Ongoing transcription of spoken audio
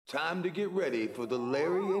Time to get ready for the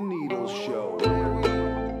Larry and Needles Show.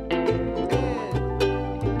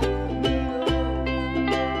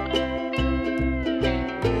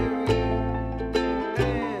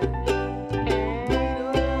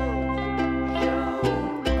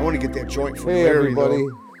 I want to get that joint from Hey, Larry, everybody.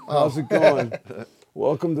 though. How's it going?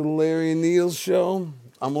 Welcome to the Larry and Needles Show.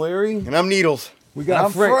 I'm Larry. And I'm Needles. We got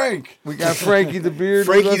I'm Frank. We got Frankie the Beard.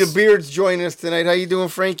 Frankie with the us. Beard's joining us tonight. How you doing,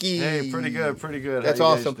 Frankie? Hey, pretty good. That's How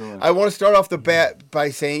you guys awesome. doing? I want to start off the bat by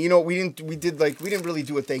saying, we didn't really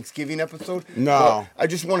do a Thanksgiving episode. No. But I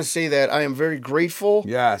just want to say that I am very grateful.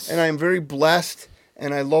 Yes. And I am very blessed,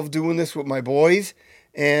 and I love doing this with my boys.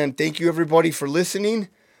 And thank you everybody for listening.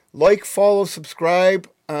 Like, follow, subscribe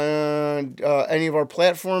on any of our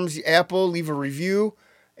platforms. Apple, leave a review.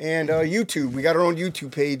 And YouTube, we got our own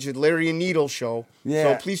YouTube page at Larry and Needles Show.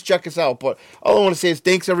 Yeah. So please check us out. But all I want to say is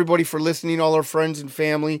thanks everybody for listening, all our friends and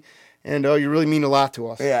family, and you really mean a lot to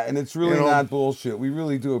us. Yeah, and it's really You know? not bullshit. We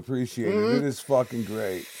really do appreciate it. It is fucking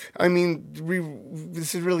great. I mean,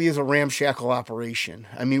 this really is a ramshackle operation.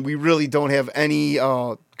 I mean, we really don't have any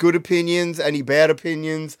good opinions, any bad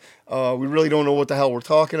opinions. We really don't know what the hell we're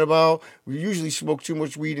talking about. We usually smoke too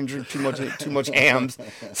much weed and drink too much hams.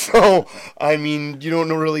 So, I mean, you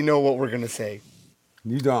don't really know what we're gonna say.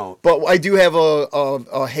 You don't. But I do have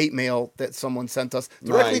a hate mail that someone sent us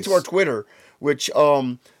directly Nice. to our Twitter, which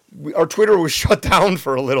our Twitter was shut down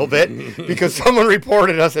for a little bit because someone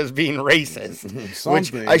reported us as being racist, which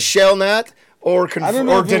Something. I shall not or I don't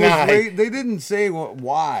know or if it was deny. they didn't say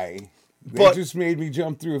why. They But- just made me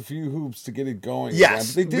jump through a few hoops to get it going.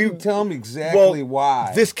 Yes, again. But they didn't tell me exactly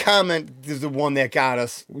why. This comment is the one that got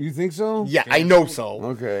us. You think so? Yeah, I know so.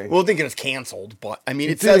 Okay. We'll think it's canceled, but I mean,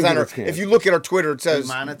 You it says think on our. it's canceled. If you look at our Twitter, it says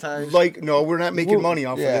Demonetized? like, no, we're not making money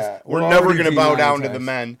off of yeah, this. We're we're never already going to bow down to the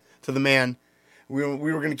demonetized. man. We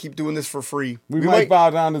were going to keep doing this for free. we might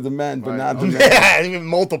bow down to the men, but not the men. Yeah, even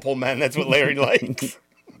multiple men. That's what Larry likes.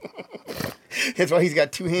 That's why he's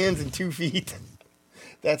got 2 hands and 2 feet.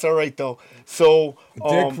 That's all right though. So,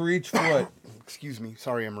 Dick for each foot. excuse me.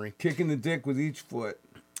 Sorry, Emery. Kicking the dick with each foot.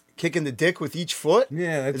 Kicking the dick with each foot.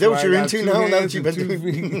 Yeah, that's Is that what why you're I got into 2 now? Now that hands you've and been 2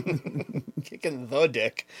 doing feet. kicking the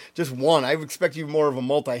dick, just one. I expect you more of a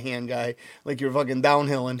multi-hand guy, like you're fucking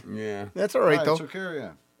downhilling. Yeah. That's all right though. So carry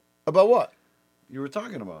on. About what? You were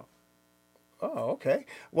talking about. Oh, okay.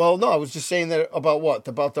 Well, no, I was just saying that about what?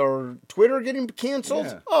 About our Twitter getting canceled?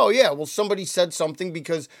 Yeah. Oh, yeah. Well, somebody said something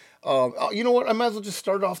because, you know what? I might as well just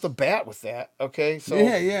start off the bat with that. Okay. So,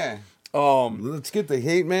 Yeah. Let's get the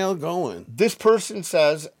hate mail going. this person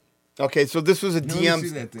says, okay, so this was a Let me see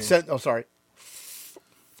that DM thing. sent. Oh, sorry.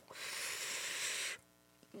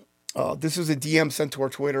 This was a DM sent to our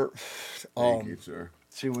Twitter. Thank you, sir.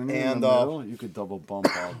 See, when you're And, in the middle, you could double bump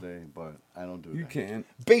all day, but I don't do You that. can't.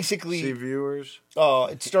 Basically, See, viewers,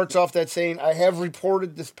 it starts off that saying, I have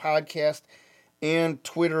reported this podcast and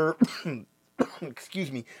Twitter,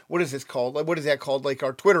 excuse me, what is this called? What is that called? Like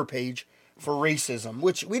our Twitter page for racism,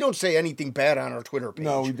 which we don't say anything bad on our Twitter page.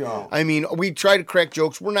 No, we don't. I mean, we try to crack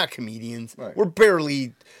jokes. We're not comedians. Right. We're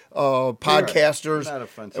barely podcasters. We're not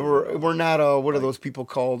offensive. We're not, what are those people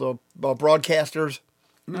called? Broadcasters.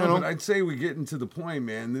 No, You know? but I'd say we're getting to the point,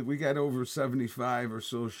 man, that we got over 75 or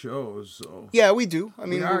so shows. So Yeah, we do. I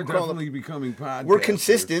mean, we are we're growing up. definitely becoming podcasters. We're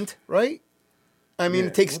consistent, right? I mean, Yeah.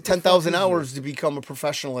 it takes What the fuck 10,000 is hours to become a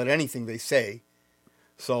professional at anything they say.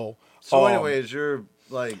 So, So, anyways, you're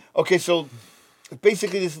like, okay, so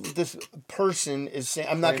basically this person is saying,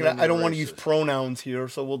 I don't want to use racist. pronouns here,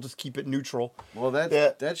 so we'll just keep it neutral. well,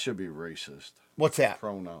 that should be racist. What's that?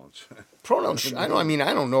 Pronouns. Pronouns. I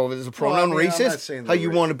don't know if it's a pronoun Well, I mean, I'm not racist. saying How they're you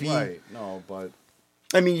want to be. Right, no, but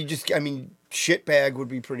Shitbag would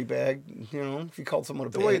be pretty bad, if you called someone a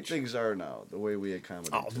the way bitch. things are now, the way we accommodate.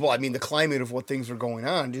 Oh, well, I mean, the climate of what things are going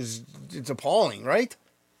on it's appalling, right?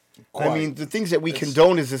 I Quite. mean, the things that we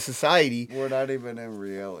condone as a society. We're not even in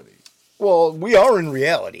reality. Well, we are in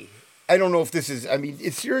reality. I don't know if this is. I mean,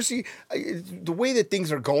 it's seriously the way that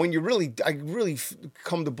things are going. I really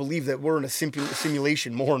come to believe that we're in a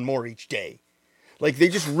simulation more and more each day. Like they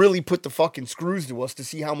just really put the fucking screws to us to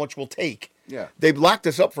see how much we'll take. Yeah. They've locked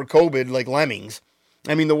us up for COVID like lemmings.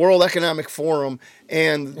 I mean, the World Economic Forum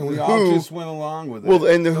and we WHO. all just went along with it. Well,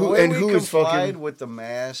 and the The WHO way and we WHO is complied fucking. with the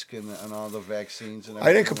mask and all the vaccines and I didn't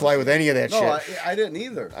everything comply with any of that no, shit. I didn't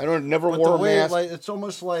either. I never But wore the a way, mask. like, it's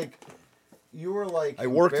almost like you were like I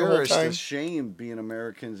worked the whole embarrassed, time. ashamed being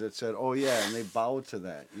Americans that said, "Oh yeah," and they bowed to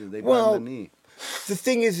that. They Well, bowed the knee. the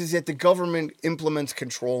thing is that the government implements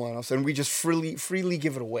control on us, and we just freely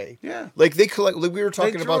give it away. Yeah. Like they collect. Like we were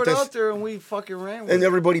talking They about threw it this. out there and we fucking ran with And it.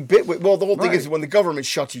 everybody bit with. Well, the whole thing is Right. when the government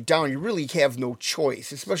shuts you down, you really have no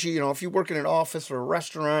choice. Especially if you work in an office or a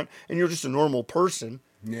restaurant and you're just a normal person,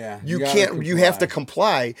 Yeah. you gotta can't. You have to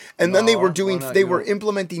comply. And then they No, were doing. why not? They You were don't-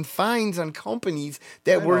 implementing fines on companies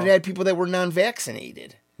that I were know. had people that were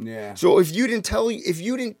non-vaccinated. Yeah. So if you didn't tell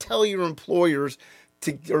your employers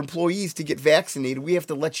or employees to get vaccinated, we have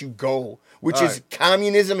to let you go, which is Right.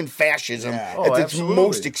 communism and fascism Yeah. at its absolutely.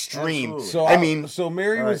 most extreme. Absolutely. So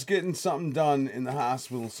Mary was Right. getting something done in the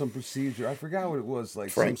hospital, some procedure. I forgot what it was,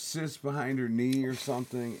 like Right. some cyst behind her knee or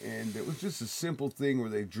something, and it was just a simple thing where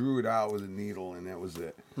they drew it out with a needle, and that was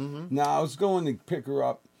it. Mm-hmm. Now I was going to pick her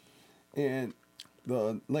up, and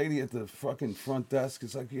the lady at the fucking front desk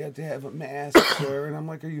is like, "You have to have a mask, sir," and I'm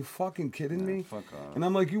like, "Are you fucking kidding me?" fuck off. And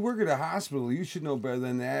I'm like, "You work at a hospital, you should know better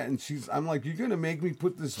than that." And I'm like, "You're gonna make me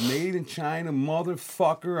put this made in China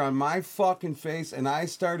motherfucker on my fucking face?" And I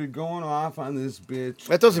started going off on this bitch.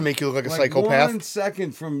 That doesn't make you look like a psychopath. 1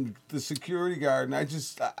 second from the security guard, and And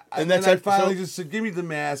then that's I it, finally so- just said, "Give me the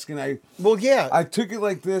mask," and Well, yeah. I took it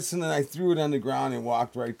like this, and then I threw it on the ground and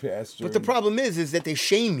walked right past her. But the and- problem is that they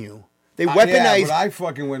shame you. They Yeah, weaponize. but I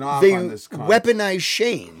fucking went off They on this cunt. weaponize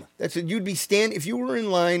shame. That's it. You'd be if you were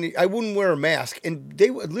in line. I wouldn't wear a mask, and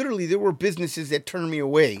literally there were businesses that turned me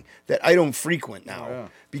away that I don't frequent now yeah.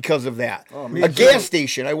 because of that. me A too. gas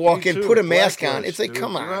station, I walk Me in, too. put a mask on. Blacklist, It's like, dude.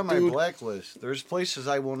 come You're on, on my dude. blacklist. There's places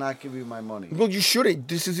I will not give you my money. Well, you shouldn't.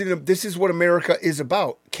 This is what America is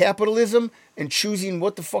about: capitalism and choosing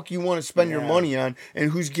what the fuck you want to spend your Yeah. money on,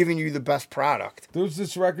 and who's giving you the best product. There's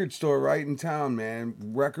this record store right in town, man,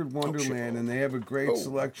 Record Wonderland, and they have a great Oh.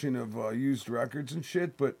 selection of used records and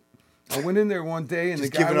shit. But I went in there one day, and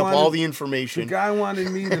Just the guy giving up wanted, all the the information guy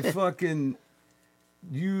wanted me to fucking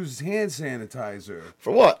use hand sanitizer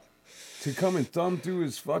for what? to come and thumb through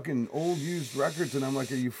his fucking old used records, and I'm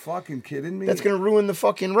like, "Are you fucking kidding me?" That's gonna ruin the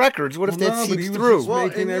fucking records. What if Well, that no, but seeps he was through? just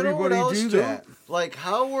making and you know what everybody else, do dude? that. Like,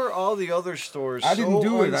 how were all the other stores I didn't so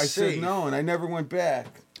do it. I unsafe, said no, and I never went back.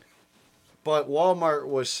 but Walmart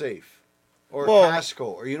was safe? Or Well- Costco?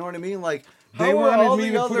 Or you know what I mean? Like, They how were wanted all me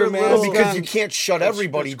the to put other a mask Well, little... because on. you can't shut It's-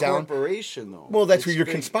 everybody it's down. corporation, though. Well, that's It's who you're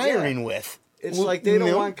big- conspiring yeah. with. It's Well, like they don't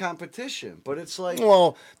you know? want competition, but it's like...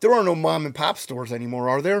 Well, there are no mom and pop stores anymore,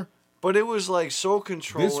 are there? But it was like so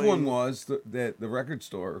controlling. This one was the record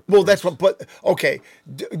store. Well, that's what. But okay,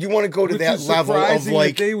 you want to go to Which that is level of surprising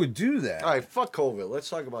like. that they would do that. All right, fuck COVID. Let's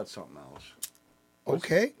talk about something else.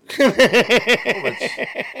 Okay.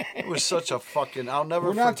 It was such a fucking... I'll never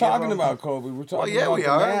We're not forgive talking them. about COVID. We're Well, talking yeah, about we the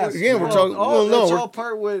are. mask. Yeah, we're talking- Oh, well, no, that's we're- all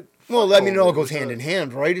part with... Well, fuck I mean, it all COVID. goes It's hand a- in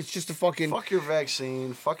hand, right? It's just a fucking. Fuck your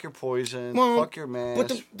vaccine. Fuck your poison. Well, fuck your mask.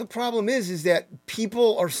 But the problem is that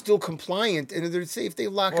people are still compliant, and they're say if they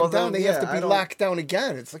lock Well, them down, then, they have yeah, to I be don't- locked down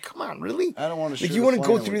again. It's like, come on, really? I don't wanna Like, shoot you a want to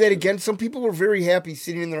go flame through with that you. again? Some people were very happy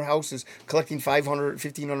sitting in their houses collecting $500,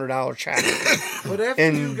 $1,500 checks. But after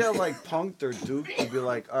and- you got like punked or duped, you'd be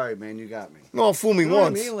like, all right, man, you got me. Well, fool me You know what I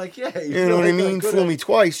once. mean? Like, yeah. You know what I mean? Fool me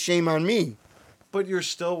twice, shame on me. But you're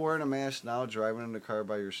still wearing a mask now, driving in the car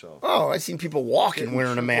by yourself. Oh, I've seen people walking Getting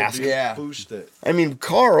wearing a triple mask. Yeah. Boost it. I mean,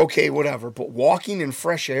 car, okay, whatever, but walking in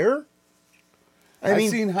fresh air? I I've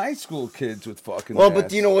mean, seen high school kids with fucking well, masks.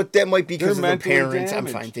 but you know what? That might be because of They're their mentally parents. I'm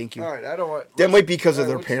damaged. fine, thank you. All right, I don't want... That might be because of all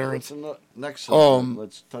their what's- parents. what's next segment,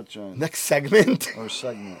 let's touch on... Next segment. Or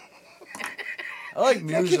segment. I like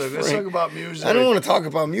music. Let's Frank. talk about music. I don't want to talk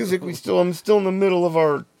about music. I'm still in the middle of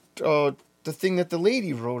our the thing that the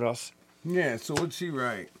lady wrote us. Yeah, so what'd she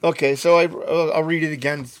write? Okay, so I'll read it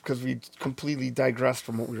again because we completely digressed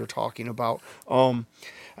from what we were talking about. I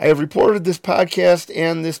have reported this podcast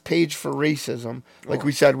and this page for racism. Like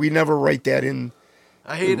we said, we never write that in.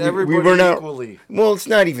 I hate we everybody were not- equally. Well, it's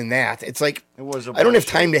not even that. It's like It was a I don't have bullshit.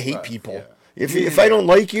 time to hate Right, people. yeah. If I don't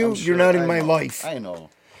like you, I'm you're sure- not in I my know. life. I know.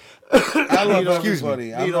 I love Excuse me.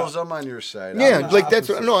 everybody. I'm Beatles, not- I'm on your side. Yeah, I'm the like that's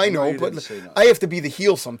what, opposite. no, I No, know, you but didn't say nothing. I have to be the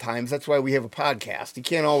heel sometimes. That's why we have a podcast. You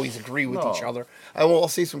can't always agree with No. each other. I'll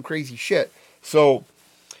say some crazy shit. So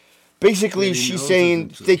basically, Maybe she's knows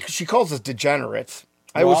saying isn't she calls us degenerates.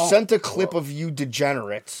 I was Wow. sent a clip of you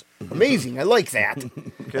degenerates. Amazing. I like that.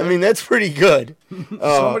 I mean, that's pretty good.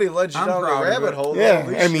 Somebody led you I'm down proud the of rabbit it. hole. Yeah, At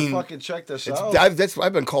least I you mean, fucking check this It's, out.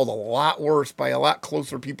 I've been called a lot worse by a lot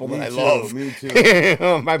closer people Me that I too, love. me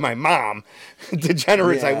too. By my mom.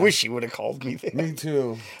 Degenerates, I Yeah. wish she would have called me that. Me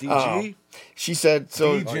too. DG? She said,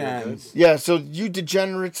 so... Degens. Yeah, so you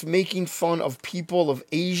degenerates making fun of people of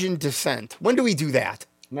Asian descent. When do we do that?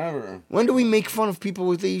 Never. When do we make fun of people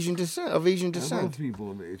with Asian descent? I love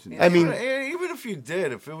people of Asian. I mean, even if you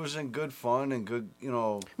did, if it was in good fun and good,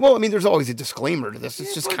 well, I mean, there's always a disclaimer to this.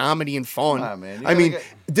 It's just comedy and fun. Come on, man. I mean,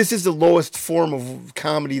 this is the lowest form of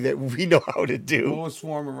comedy that we know how to do. Lowest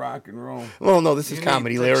form of rock and roll. Well, no, this is You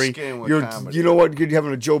comedy, need thick Larry. skin with You're, comedy. you know what? You're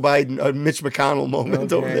having a Joe Biden, a Mitch McConnell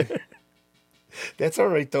moment over Okay. there. That's all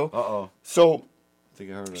right, though. Uh-oh. So I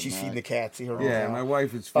think I heard she's a feeding the knock. cats. You heard Yeah, her. my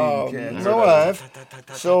wife is feeding cats. No, I've.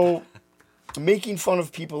 So, making fun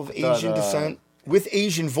of people of Asian descent with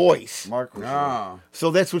Asian voice. Mark was Ah, So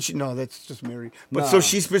that's what she. No, that's just Mary. But so No.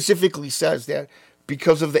 she specifically says that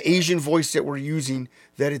because of the Asian voice that we're using,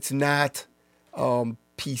 that it's not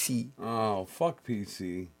PC. oh, fuck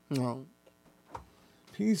PC. No.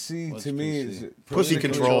 PC What's to me PC? is Pussy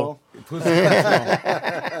control. Pussy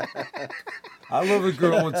control. I love a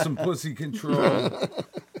girl with some pussy control.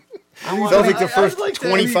 Sounds like the first I'd like to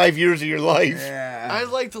 25 years of your life. Yeah. I'd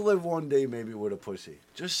like to live one day maybe with a pussy.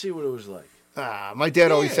 Just see what it was like. My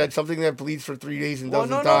dad always Yeah. said something that bleeds for 3 days and Well,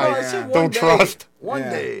 doesn't no, die. I said one Don't day. trust. One Yeah.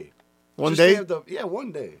 day. One Just day? have the-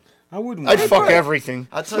 one day. I wouldn't. I'd want fuck it. everything.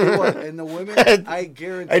 I'll tell you what, and the women, I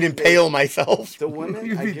guarantee I'd impale myself. the women,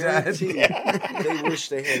 You'd I be dead. guarantee they wish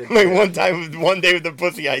they had a Like one day with the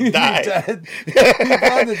pussy, I'd He'd be die. dead. He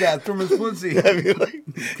died to death from his pussy. I mean, like,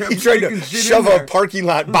 Kept he tried to sticking shit shove in a there. parking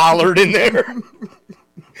lot bollard in there.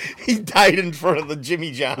 He died in front of the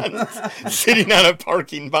Jimmy John's, sitting on a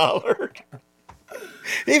parking bollard.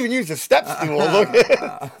 They even used a step stool.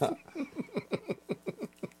 Look.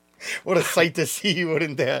 What a sight to see,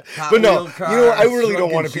 wouldn't that? Hot But no, wheel you know what? I cars, really don't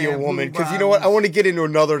fucking want to be a shampoo woman because you know what? I want to get into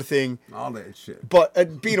another thing. All that shit.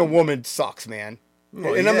 But being a woman sucks, man.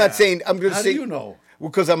 Well, and I'm yeah. not saying I'm going to How say. do you know? Well,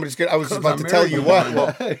 because I was just Because about I'm to tell you married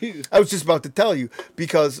what. to Well, I was just about to tell you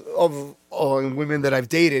because of women that I've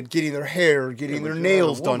dated, getting their hair, getting their but you're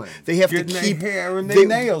nails not a done. woman. They have Getting to their keep hair and their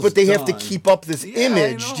nails but they have to done. keep up this Yeah, I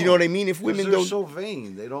image. Do you know what I mean? If 'Cause women they're don't. so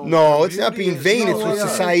vain. They don't. No, their it's not beauty being is- vain. No, It's what they are.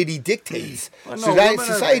 society dictates. Well, no, women are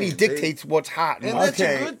Society vain. They- dictates what's hot. And what- that's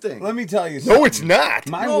a good thing. Let me tell you something. No, it's not.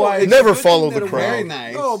 My No, wife it's Never a good follow thing the that a crowd. Very woman-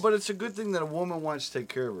 nice. No, but it's a good thing that a woman wants to take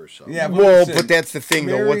care of herself. Yeah, Well, listen, but that's the thing,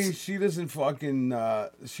 though. Mary, What's she doesn't fucking,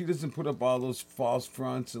 she doesn't put up all those false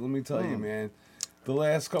fronts. And let me tell you, man, the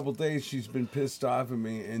last couple days she's been pissed off at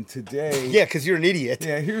me. And today, yeah, because you're an idiot.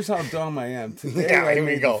 yeah, here's how dumb I am. Today Yeah, I here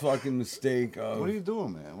we made go. the fucking mistake of. What are you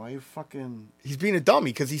doing, man? Why are you fucking? He's being a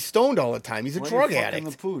dummy because he's stoned all the time. He's a Why drug are you fucking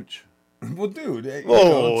addict. the pooch? Well, dude. You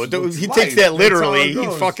Whoa, know, dude, it's he life. takes that That's how literally. it He's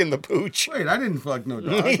goes. fucking the pooch. Wait, I didn't fuck no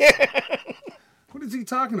dog. What is he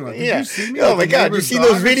talking about? Did Yeah. you see me? Oh with my the God, you neighbor's seen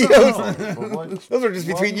those dog or videos? something? No, but what- Those are just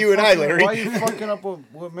why between are you and I, fucking- Larry. Why are you fucking up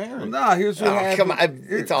with Mary? Nah, here's what Oh, happened. come on.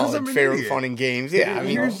 It's all 'Cause in I'm an fair idiot. fun and games. Yeah, I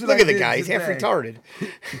mean, Here's what look I at the did guy. He's half today. retarded.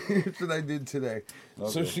 Here's what I did today.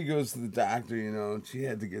 So she goes to the doctor, you know, and she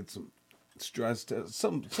had to get some stress test,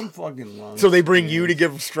 some fucking lung. So they bring you to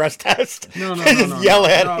give a stress test? No, They just no. yell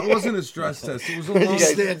at No, him. it wasn't a stress test. It was a You lung. guys-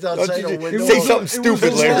 Stands don't outside you a just- window. say It was something a- it was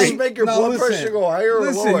stupid, a Larry. Just make your blood pressure go higher or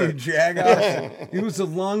listen, lower. you jackass. It was a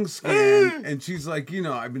lung scan, and she's like, you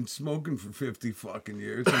know, I've been smoking for 50 fucking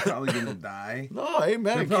years. I'm probably gonna die. No, hey man,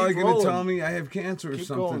 They're keep probably gonna rolling. tell me I have cancer or Keep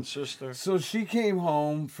something. going, sister. So she came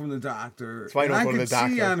home from the doctor, why I and don't I go to could the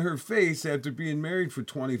doctor. see on her face after being married for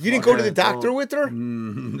 20. You didn't go to the fucking- doctor with her?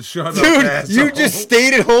 Shut up, Dude, asshole. you just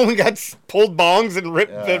stayed at home and got pulled bongs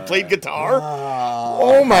and played guitar?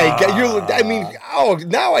 Oh my God.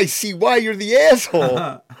 Now I see why you're the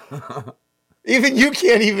asshole. Even you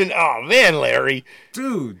can't even. Oh man, Larry.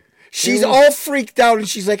 Dude. She's It was- all freaked out and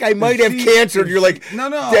she's like, I might have she- cancer. And you're like, no.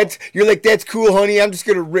 That's cool, honey. I'm just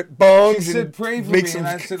gonna rip bongs She said, and pray for make me. some And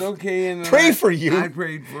I said, okay. And then pray for you. I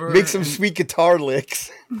prayed for her. make some and- sweet guitar licks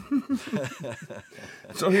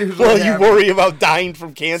So here's while what you happened. worry about dying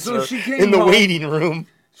from cancer she came in the home- waiting room.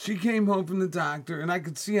 She came home from the doctor, and I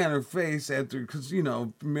could see on her face after, because, you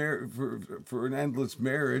know, for an endless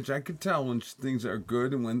marriage, I could tell when things are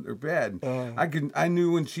good and when they're bad. I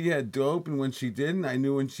knew when she had dope and when she didn't. I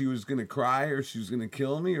knew when she was going to cry or she was going to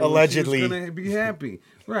kill me or Allegedly. when she was going to be happy.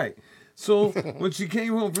 Right. So when she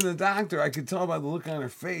came home from the doctor, I could tell by the look on her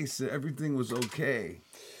face that everything was okay.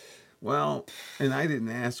 Well, and I didn't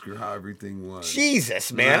ask her how everything was.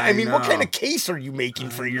 Jesus, man. I mean, what know. kind of case are you making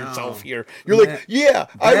for I yourself know. here? You're like, That- yeah,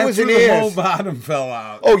 I That's was an where the ass. whole bottom fell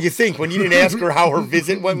out. Oh, you think when you didn't ask her how her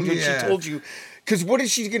visit went when Yeah. she told you? Because what is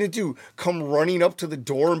she going to do? Come running up to the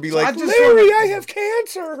door and be I like, just Larry, wanna- I have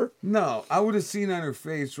cancer. No, I would have seen on her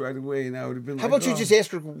face right away, and I would have been How like, about you "Oh, just ask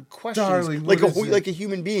her questions darling, like what a is it?" like a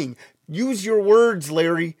human being? Use your words,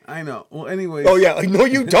 Larry. I know. Well, anyways. Oh, yeah. No,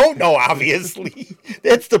 you don't know, obviously.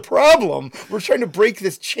 That's the problem. We're trying to break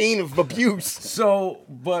this chain of abuse. So,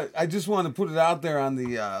 but I just want to put it out there on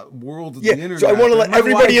the world of the Yeah, internet. so I want to let My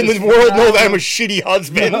everybody in wife the is world know that I'm a phenomenal. shitty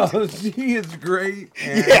husband. No, she is great.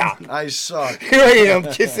 And Yeah. I suck. Here I am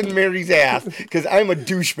kissing Mary's ass because I'm a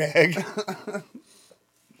douchebag.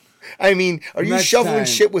 I mean, are you Next shoveling time.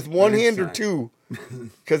 shit with one Next hand or time. two?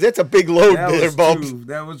 Because that's a big load That there, was Bubs. two.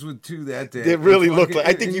 That was with two that day. It really And looked fucking-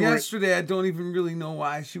 like- I think and you were- yesterday. I don't even really know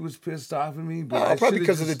why she was pissed off at me, but I Probably should've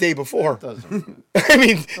because of the just- day before. Doesn't. I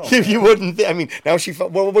mean, if you wouldn't, I mean, now she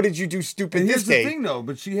felt, well, what did you do stupid And this here's the day? thing, though.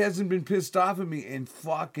 But she hasn't been pissed off at me in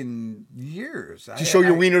fucking years. Did you show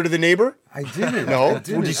your wiener to the neighbor? I didn't. No? I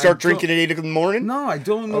didn't. Would you start I drinking don't- at 8 in the morning? No, I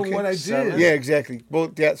don't know Okay. what I did. Seven? Yeah, exactly.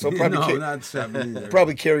 Well, yeah, so probably, no, not 7 either.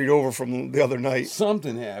 probably carried over from the other night.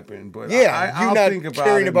 Something happened, but Yeah, I'll you not think about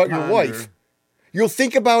caring it about and your ponder. wife. You'll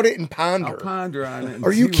think about it and I'll ponder. ponder on it. And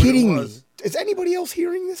Are see you what it kidding me? was. Is anybody else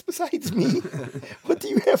hearing this besides me? What do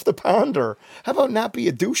you have to ponder? How about not be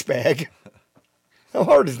a douchebag? How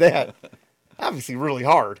hard is that? Obviously, really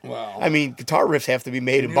hard. Wow. I mean, guitar riffs have to be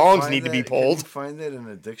made and Can you bongs find need to be that- Can you pulled. find that in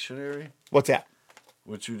a dictionary? What's that?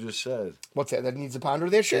 What you just said. What's that? That needs to ponder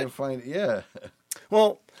that shit? Can't find. Yeah.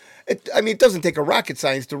 Well, it doesn't take a rocket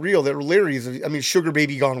science to reel that Larry is, Sugar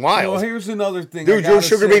Baby Gone Wild. Well, here's another thing. Dude, I you're gotta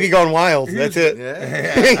Sugar say. Baby Gone Wild. That's it.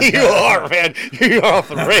 Yeah. You are, man. You're off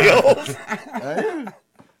the rails.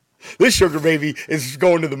 This Sugar Baby is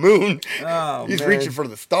going to the moon. Oh, He's man. reaching for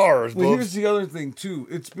the stars, Well, Bubs. here's the other thing too.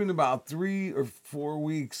 It's been about 3 or 4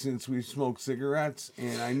 weeks since we smoked cigarettes,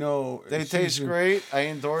 and I know They she's taste been- great. I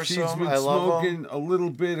endorse She's them. been I love smoking them. a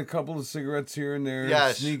little bit, a couple of cigarettes here and there,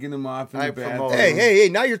 Yes. sneaking them off in I the promote bathroom. Hey,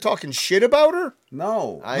 now you're talking shit about her?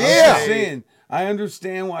 No, I I'm Yeah. just saying. I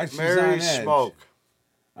understand why she's Mary on edge. smoke.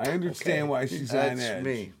 I understand why she's on That's edge.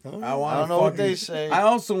 me. I want I don't know what they say. I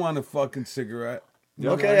also want a fucking cigarette.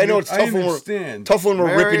 Okay, I know it's tough when we're understand. tough when we're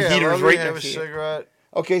Mary, ripping I heaters love right you. Have a next to you. cigarette.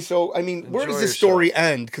 Okay, so I mean, where does Enjoy this story yourself.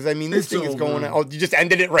 end? Because I mean, this It's thing is going over. on. Oh, you just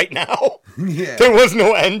ended it right now. Yeah. There was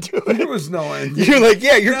no end to There it. was no end. You're like,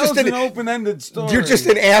 yeah, you're that just was an an open-ended story. you're just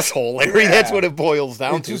an asshole, Larry. Yeah. That's what it boils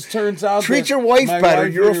down It to. just turns out Treat that your wife my better.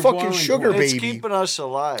 wife You're a is your fucking boiling sugar point. baby. It's keeping us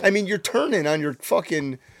alive. I mean, you're turning on your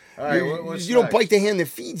fucking. All right, you what's you don't next? bite the hand that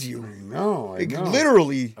feeds you. No, I Like, know.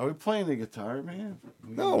 literally. Are we playing the guitar, man?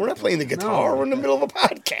 No, we're not playing the guitar. No. We're in the middle of a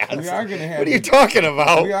podcast. We are gonna have What are you it. talking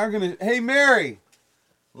about? We are gonna. Hey, Mary,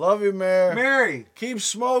 Love you, Mary. Mary. Keep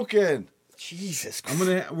smoking. Jesus I'm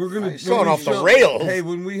Christ. gonna. We're gonna. It's when going we off the show- rails. Hey,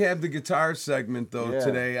 when we have the guitar segment though Yeah.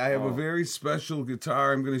 today, I have a Oh. very special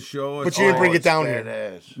guitar. I'm gonna show us. But you didn't bring it it's down here.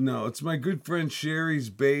 badass. No, it's my good friend Sherry's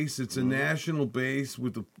bass. It's Mm-hmm. a national bass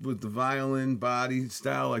with the violin body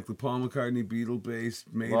style, like the Paul McCartney Beatle bass,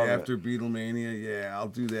 made Love after Beatlemania. Yeah, I'll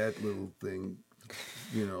do that little thing.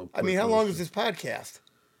 You know. I mean, how quick long little is this podcast?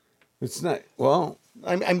 It's not. Well,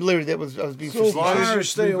 I'm literally I was being so facetious. long as far you it's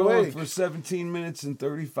stay been going awake. for 17 minutes and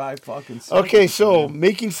 35 fucking seconds. Okay, so man.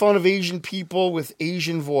 making fun of Asian people with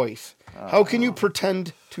Asian voice. How can you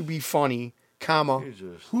pretend to be funny, comma, You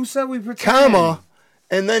just- Who said we pretend? comma,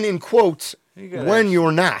 and then in quotes You gotta when ask-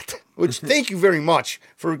 you're not? Which thank you very much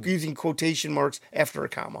for using quotation marks after a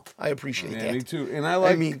comma. I appreciate Yeah, me that. too. And I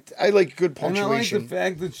like. I like good And I like punctuation. the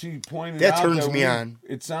fact that she pointed That out turns that me on.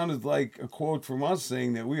 It sounded like a quote from us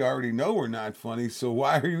saying that we already know we're not funny, so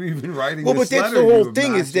why are you even writing Well, but this that's letter, the you whole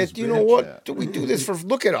thing is obnoxious that, you know bitch? what? Do we do this for,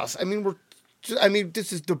 look at us. I mean,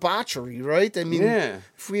 this is debauchery, right? I mean, Yeah.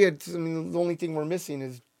 if we had, the only thing we're missing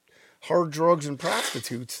is hard drugs and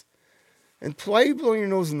prostitutes. And why are you blowing your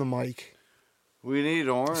nose in the mic? We need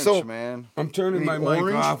orange, So- man. I'm turning We my need mic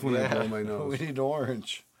orange? off when I Yeah. blow my nose. We need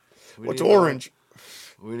orange. We What's need orange?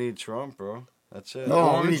 We need Trump, bro. That's it. Oh, we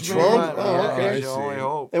Orange need man? Trump? Yeah, Oh, okay. It's our only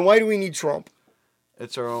hope. And why do we need Trump?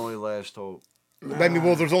 It's our only last hope. I mean,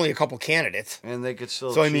 well, there's only a couple candidates. And they could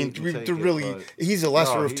still So, I cheat mean, and we, take they're it, really, but- he's the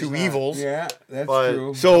lesser No, of he's two not. evils. Yeah, that's But-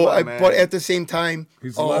 true. So, Come on, man. but at the same time,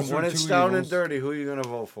 He's the lesser when of it's two down evils. and dirty, who are you going to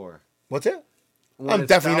vote for? what's that? When I'm it's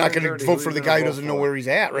definitely down not and going to dirty, vote who for you the gonna guy who vote doesn't know for? where he's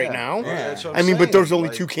at right Yeah, now. right, Yeah. that's what I I'm mean, but there's saying, only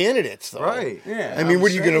like- two candidates, though. Right. Yeah. I mean, I'm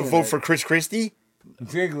what are you going to saying vote that. for, Chris Christie?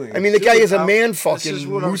 Jiggly. I mean, the guy is a I'm- man this is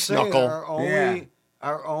fucking what I'm moose saying, knuckle. Yeah.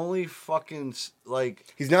 Our only fucking, like...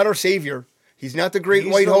 He's not our savior. He's not the great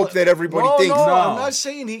he's white the- hope that everybody no, thinks. No, No. I'm not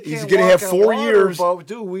saying he can't He's gonna walk have on 4 water, years. But,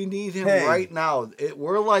 dude, we need him Hey. right now.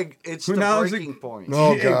 We're like, it's Who the now is breaking it- point. No.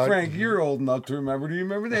 Oh, Hey, God. Frank, you're old enough to remember. Do you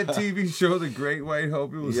remember that TV show, The Great White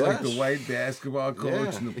Hope? It was like the Yes. white basketball coach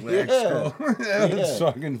Yeah. and the black Yeah. skull. That was Yeah.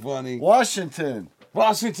 fucking funny. Washington.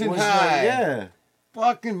 Washington Was High. like, yeah.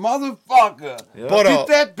 Fucking motherfucker. Yeah. But, Get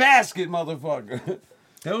that basket, motherfucker.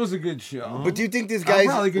 That was a good show. But do you think this I'm guy's...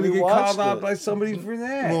 probably going to we get watched called out it. by somebody for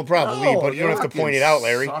that. Well, probably, No, but you don't have to fucking point it out,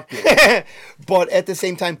 Larry. suck it. But at the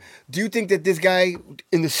same time, do you think that this guy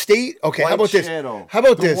in the state... Okay, how White about this? Shadow. How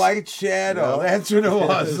about The this? White Shadow. Yeah. That's what it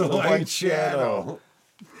was. The, The White, White Shadow. Shadow.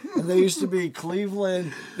 And they used to be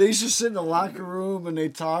Cleveland. They used to sit in the locker room and they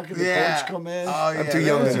talk and the coach come in. Oh, yeah. I'm too that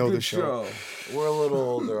young to was a know good the show. We're a little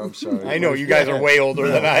older. I'm sorry. I know, you guys are way older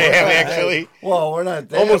than I am, actually. Well, we're not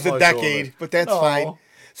that Almost a much decade, older. but that's No. fine.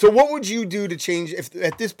 So what would you do to change, if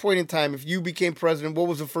at this point in time, if you became president, what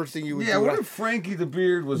was the first thing you would Yeah, do? what if Frankie the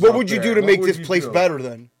Beard was What up would you there? do to What make would this you place do? better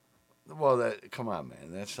then? Well, come on, man.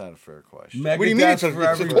 That's not a fair question. What do you mean? It's Megadeth for a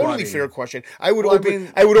totally everybody. fair question. I would Well, I open.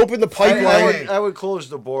 mean, I would open the I pipeline. would close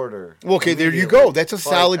the border. Well, okay, there you immediately. go. That's a But,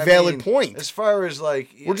 solid, I valid mean, point. As far as like,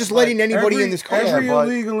 We're just letting anybody in this country. Every but-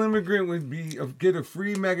 illegal immigrant would get a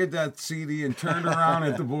free Megadeth CD and turned around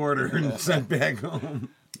at the border and sent back home.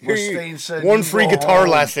 Mustaine said, One "You free go guitar home."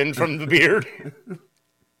 lesson from the Beard.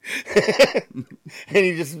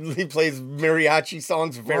 And he plays mariachi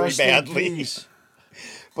songs very Rest in badly. peace.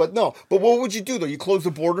 But no. But what would you do though? You close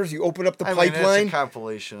the borders. You open up the I mean, it's pipeline. a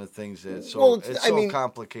compilation of things that's so Well, it's I so mean,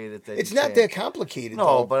 complicated that it's you not can't- that complicated. No,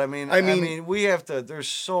 though. but I mean, we have to. There's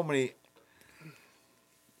so many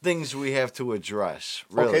things we have to address.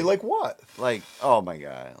 Really. Okay, like what? Like, oh my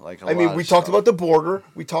god, like a I mean, lot we of talked stuff. about the border.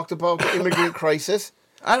 We talked about the immigrant crisis.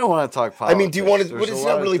 I don't want to talk politics. I mean, do you want to? There's But a it's lot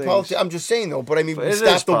not of really things- politics. I'm just saying though. But I mean, But we it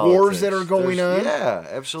stop is the wars politics. that are going There's- on. Yeah,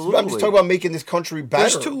 absolutely. I'm just talking about making this country better.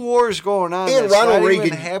 There's 2 wars going on. And that's Ronald not Reagan-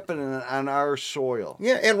 even happening on our soil.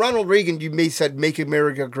 Yeah, and Ronald Reagan, you may said "Make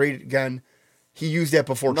America Great Again." He used that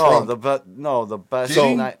before No, Trump. the best.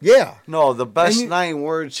 So, ni- yeah. No, the best And you- 9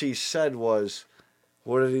 words he said was,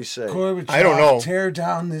 what did he say? Gorbachev, I don't know. Tear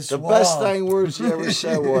down this The wall. best 9 words he ever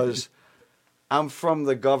said was, "I'm from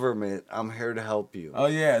the government. I'm here to help you." Oh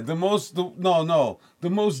yeah, the most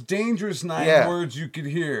dangerous 9 Yeah. words you could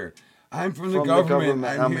hear. I'm from the From the government.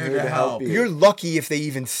 government, I'm here to help you. You're lucky if they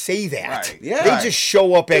even say that. Right. Yeah. They just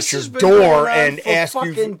show up at This your has been door going on and for ask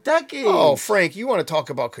fucking you. decades. Oh, Frank, you want to talk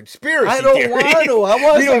about conspiracy I don't theory? want to. I want You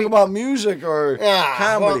to talk don't- about music or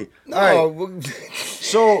comedy. Well, All right. no,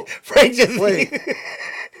 So Frank just wait.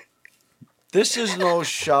 This is no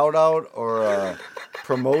shout out or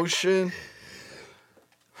promotion.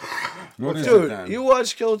 What is it Dude, then? you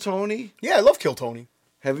watch Kill Tony? Yeah, I love Kill Tony.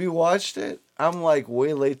 Have you watched it? I'm like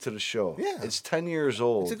way late to the show. Yeah. It's 10 years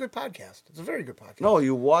old. It's a good podcast. It's a very good podcast. No,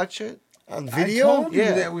 you watch it? On I video. told you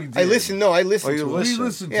Yeah. that we did. I listen. No, I listen Oh, you to listen. it. We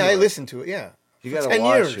listened to Yeah, I it. listen to it. Yeah, You For gotta 10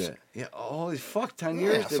 watch years. it. Yeah. Holy fuck, 10 Yeah,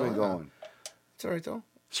 years they've so, been going. it's all right though.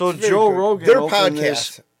 So It's very Joe good. Rogan Their opened podcast.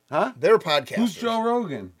 this. Huh? Their podcast. Who's Joe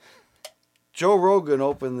Rogan? Joe Rogan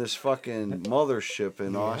opened this fucking mothership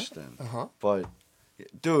in Austin. Uh-huh. But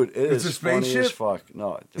dude, it It's is a funny spaceship? as fuck.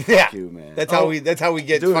 No, Yeah, fuck you, man. That's how we. That's how we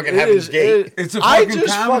get Dude, fucking it Heaven's is- Gate. it- It's a I fucking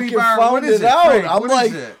just comedy fucking bar. found What is it it, out. Frank? I'm What is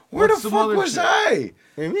like, it? where What's the some fuck other was shit? I?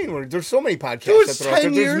 What do you mean? There's so many podcasts. Dude, that it's are out there.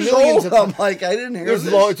 10 There's years millions old. of I'm like, I didn't hear There's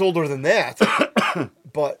this. it's older than that.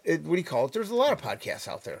 But what do you call it? There's a lot of podcasts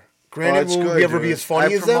out there. Oh, Granted, it's will good, we ever be dude. as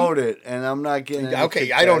funny I as them? promote it, and I'm not getting any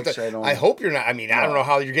Okay, I don't. kickbacks. I hope you're not. I mean, I don't know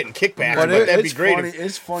how you're getting kickback, But but that'd be it's great. funny- if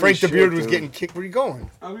it's funny Frank the shit, Beard was dude. getting kicked. Where are you going?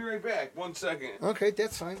 I'll be right back. 1 second. Okay,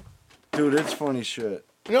 that's fine. Dude, it's funny shit.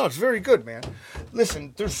 No, it's very good, man.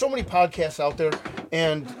 Listen, there's so many podcasts out there,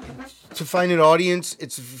 and to find an audience,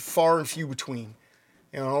 it's far and few between.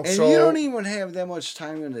 You know, And so you don't even have that much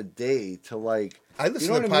time in a day to like. I listen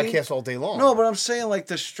you know to what I mean? podcasts all day long. No, but I'm saying like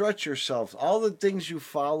to stretch yourself. All the things you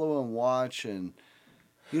follow and watch, and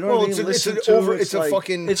you know Well, what I mean. it's Listen an to. over- It's it's a like,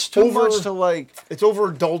 fucking It's too over- much to like. it's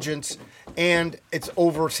overindulgence and it's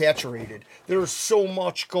oversaturated. There's so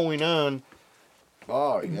much going on,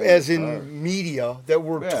 Oh, yeah, as in media, that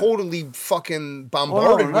we're Yeah. totally fucking Well,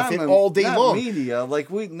 bombarded no, not with it in- all day not long. Media, like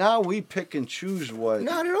we pick and choose what.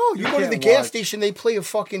 Not at all. You go to can't the gas watch. station, they play a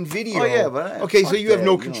fucking video. Oh, yeah, but okay, so fuck you have that,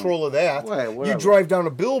 no you know. control of that. Right, you whatever. drive down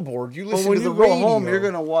a billboard. You But listen when to you the go radio. home, you're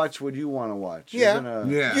gonna watch what you want to watch. You're Yeah. gonna,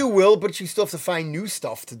 Yeah. You will, but you still have to find new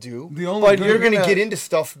stuff to do. The only But good- you're going to gonna- get into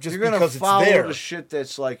stuff just you're gonna because it's follow there. the shit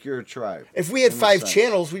that's like your tribe. If we had in a 5 sense.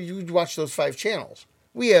 channels, we'd watch those 5 channels.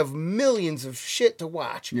 We have millions of shit to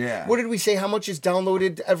watch. Yeah. What did we say? How much is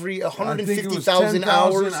downloaded every I think it was 150,000 10,000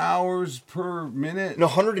 hours? hours per minute. No,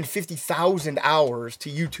 150,000 hours to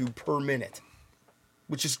YouTube per minute,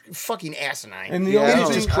 which is fucking asinine. And the It only is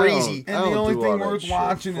thing- just I crazy. And I the don't only do thing all that worth shit.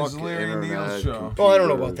 watching is Fuck Larry Neal's internet, show. Oh, I don't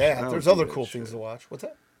know about computers. that. I don't There's do other that cool shit. things to watch. What's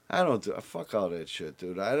that? I don't do. Fuck all that shit,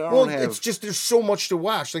 dude. I don't Well, have. it's just there's so much to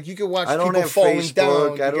watch. Like you could watch I don't people have falling Facebook. down. I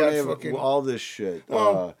You don't got have fucking- all this shit.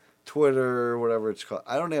 Well- Twitter, whatever it's called.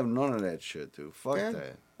 I don't have none of that shit, dude. Fuck Yeah.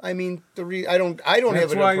 that. I mean, I don't have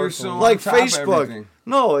That's it why in you're personal. so Like on top of Facebook. everything.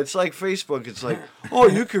 No, it's like Facebook. It's like, oh,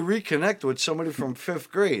 you could reconnect with somebody from 5th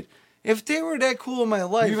grade. If they were that cool in my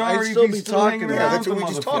life, You'd I'd already still be be still talking hanging to Yeah, around them. that's what we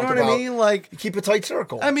just the talked You motherfucker. know what I about. mean? Like, You keep a tight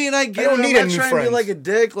circle. I mean, I get don't it. need I'm any not new trying to be friends. like a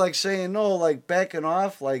dick, like saying no, like backing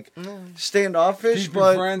off, like standoffish. Keep your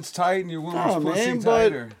But friends tight and your woman's No, pussy man, but-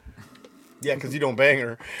 tighter. Yeah, because you don't bang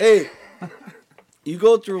her. hey, you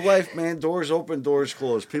go through life, man. Doors open, doors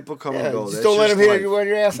close. People come and go. Just That's don't let just them hit life. you on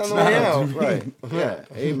your ass on the way out. Right. Yeah.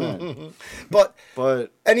 Amen. But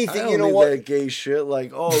But anything, I don't you know need what? that gay shit.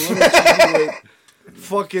 Like, oh, let me see what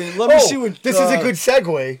fucking. Let me see what. This is a good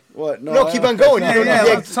segue. What? No, keep on going. You don't Yeah, need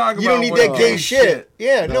that. let's talk You don't about need what that gay gay shit. shit.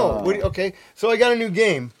 Yeah, no. No. What- okay, so I got a new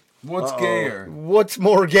game. What's gayer? What's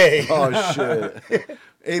more gay? Oh shit.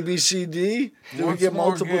 A B C D. Do we What's get more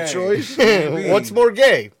multiple gay? choice? Maybe. What's more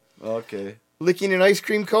gay? Okay. Licking an ice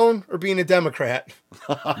cream cone or being a Democrat?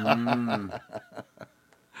 And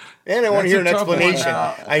I want to That's hear a an tough one explanation.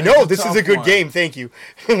 now. I That's know a this is tough a good one. game. Thank you.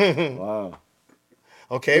 Wow.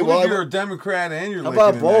 Okay, What well, if you're a Democrat and you're How licking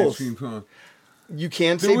about an both? ice cream cone? you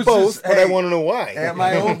can There say was both, this- but I hey, want to know why. At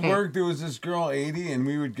my old work, there was this girl, 80, and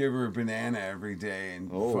we would give her a banana every day,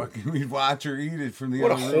 and fucking we'd watch her eat it from the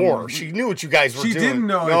What a other room. whore! She knew what you guys were She doing. didn't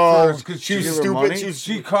know no, at first because she was Give her stupid. money? She was.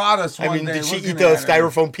 She caught us one I mean, day. did she looking eat the at her.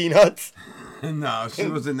 styrofoam peanuts? No, she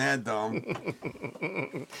wasn't that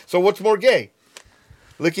dumb. So what's more gay?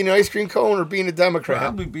 Licking an ice cream cone or being a Democrat?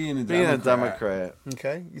 Probably being a Being Democrat. a Democrat.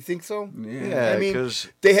 Okay, you think so? Yeah, I mean, because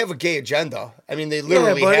they have a gay agenda. I mean, they yeah,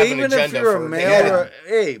 literally but have an even agenda if you're for a they male, had- or,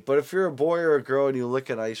 hey, but if you're a boy or a girl and you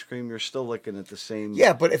lick an ice cream, you're still licking at the same.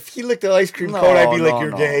 Yeah, but if he licked an ice cream No, cone, I'd be no, like,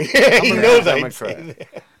 "You're no. gay." I'm He gonna knows be a I'd say Democrat.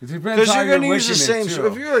 that. It depends Because how you're going to use the licking same. it, So too.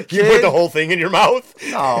 if you're a You kid, put the whole thing in your mouth.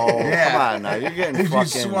 no, Yeah. come on now, you're getting If you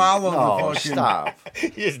fucking. swallow the no, fucking- stop. You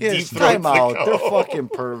just Yeah, deep it's throat time the out. cone. They're fucking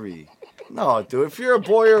pervy. No, dude. If you're a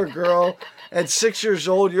boy or a girl at 6 years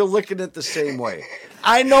old, you're licking it the same way.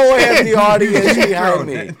 I know I have the audience behind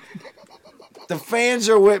me. The fans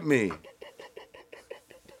are with me.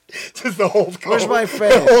 Just the whole cone. Where's my The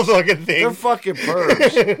fans? whole fucking thing. They're fucking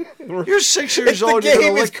pervs. You're 6 years the old. You're game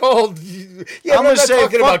gonna is lick, called. Yeah, I'm I'm gonna not say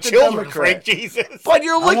talking fuck about the children, Democrat. Frank Jesus. but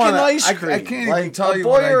you're licking wanna- ice I cream. can't even like tell a you boy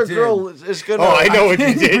what I or a did. girl is gonna. Oh, I know what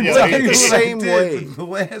you did. Tell Yeah, you you what did. I same did way. with the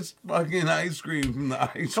last fucking ice cream from the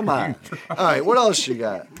ice Come cream on. truck. All right, what else you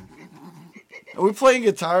got? Are we playing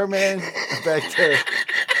guitar, man? Back there.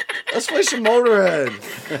 Let's play some Motorhead.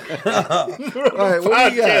 All right, what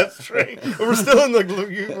do you got? Podcast, Frank. We're still in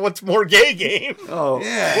the what's more gay game. Oh,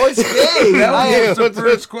 Yeah. what's gay? That I was am- the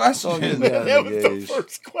first question. Don't get That was the gays.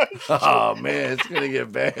 first question. Oh man, it's gonna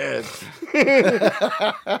get bad.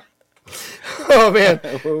 Oh man,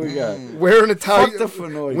 What do we got? wearing a tiny, Fuck the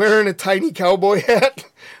Fenoids. wearing a tiny cowboy hat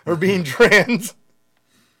or being trans.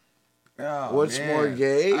 Oh, What's man. more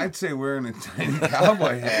gay? I'd say wearing a tiny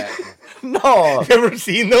cowboy hat. No, You ever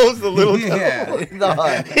seen those? The little Yeah. no.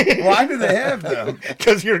 Why do they have them?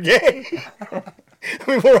 because you're gay. I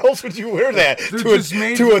mean, where else would you wear that? They're To just a,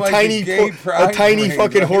 made to for, a like, tiny, a gay a pride tiny parade,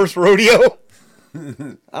 fucking right? horse rodeo,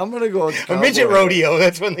 I'm gonna go with a midget cowboy. rodeo.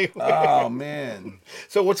 That's when they. Oh man,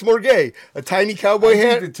 So what's more gay? A tiny I cowboy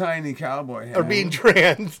think hat the tiny cowboy hat. or being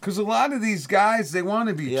trans? Because a lot of these guys, they want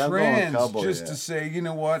to be Yeah, I'm going trans cowboy, just yeah. to say, you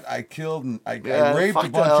know what, I killed and I Yeah, raped fuck a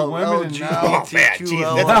bunch the of women, and now, Oh man, LGBTQL. Jesus,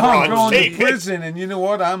 that's a now I'm broad going to statement. prison. And you know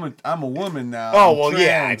what, I'm a woman now. Oh I'm well,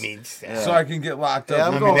 yeah. I trans, mean, so I can get locked up. Yeah,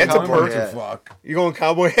 I'm with going women that's a women perk. to fuck. you're going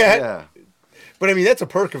cowboy hat. Yeah. But I mean, that's a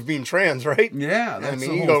perk of being trans, right? Yeah, I that's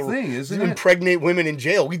mean, you the whole go thing, isn't you it? impregnate women in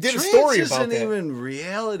jail. We did Trans a story about isn't that. even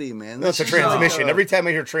reality, man. No, it's a This is like transmission. a- Every time I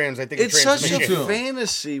hear trans, I think It's of such transmission. a too.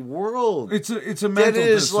 fantasy world. It's a That mental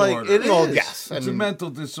is like disorder. it is. Well, yes. It's a mental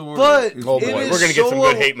disorder. But is Oh what boy, It it is we're gonna get some so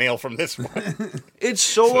good hate mail from this one. It's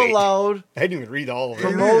so Sweet. allowed. I didn't even read all of it.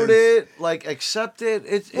 Promote is. it, like accept it.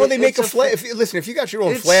 It's Well, they make it's a flag. If you got your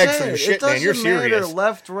own It's flag for sad. your It shit, man, you're doesn't matter, serious.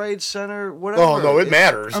 left, right, center, whatever. Oh no, it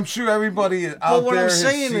matters. I'm sure everybody out But what there I'm has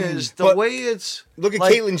saying seen- is the But way it's Look at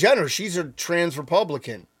like, Caitlyn Jenner. She's a trans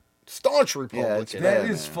Republican, staunch Republican. that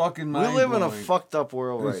Yeah, is man. fucking We mind live in a blowing. fucked up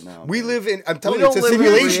world right now. We man. live in. I'm We telling you, it's a don't live in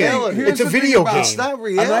simulation. reality. Here's It's a the thing video about- game. It's not And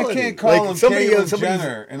reality. I can't call Like, him somebody- Caitlyn somebody's-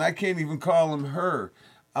 Jenner, and I can't even call him her.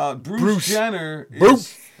 Bruce Bruce. Jenner Bruce.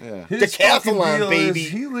 is Yeah. his Decathlon, fucking deal baby. is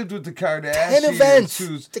he lived with the Kardashians. 10 events. He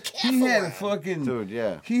had Decathlon. to fucking Dude,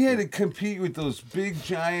 yeah. He had to compete with those big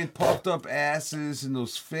giant puffed up asses and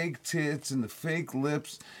those fake tits and the fake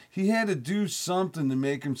lips. He had to do something to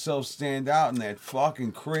make himself stand out in that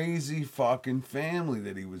fucking crazy fucking family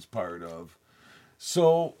that he was part of.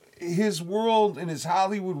 So his world and his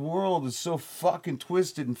Hollywood world is so fucking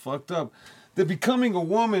twisted and fucked up that becoming a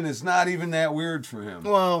woman is not even that weird for him.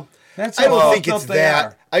 Well, That's I how don't think fucked it's up they that.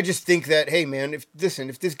 are. I just think that, hey, man, if this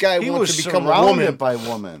guy He wants was to become a surrounded woman, by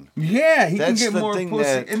women. Yeah, he That's can get the more thing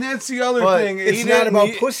pussy, and that's the other but thing. it's he not didn't- about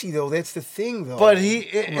he- pussy though. That's the thing though. But he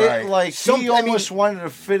almost mean, wanted to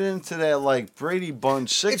fit into that like Brady Bunch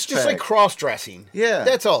six it's just pack. like cross dressing. Yeah,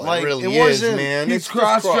 that's all like, it really it is, wasn't- man. He's It's just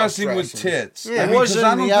cross-dressing with cross-dressing. tits. Yeah. I It mean, 'cause wasn't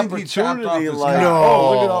I don't the think he chopped off opportunity his like, cock. No.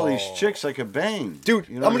 oh, look at all these chicks I could bang. Dude,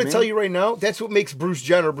 You know I'm what going I to tell mean? you right now, that's what makes Bruce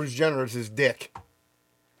Jenner is his dick.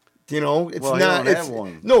 You know, it's Well, he not. don't It's, have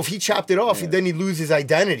one. no, if he chopped it off, Yeah. then he'd lose his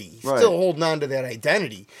identity. He's Right. still holding on to that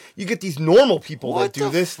identity. You get these normal people What that do the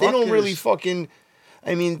this. They fuck don't really is- fucking.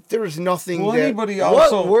 I mean, there's nothing. Well, that, anybody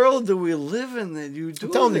also. What world do we live in that you do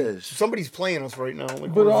I'm telling you, this? somebody's playing us right now.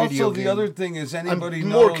 Like But we're a video also the game. other thing is anybody I'm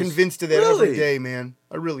knows. more convinced of that every Really? day, man.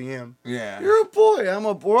 I really am. Yeah. You're a boy.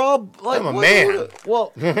 We're all like. I'm a what- man.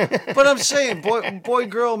 Well, but I'm saying, boy,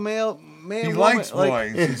 girl, man, He woman, likes like,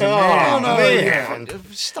 boys. He's a Oh, man. No, man. yeah,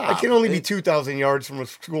 stop. I can only be It- 2,000 yards from a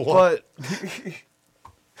school. But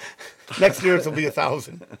Next year it'll be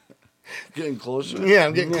 1,000. getting closer. Yeah,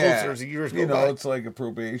 I'm getting Yeah. closer as the years go You know, by. it's like a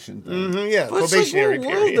probation thing. Yeah, But it's probationary like,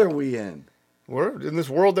 what world period. are we in? We're in this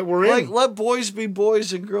world that we're in. Like, let boys be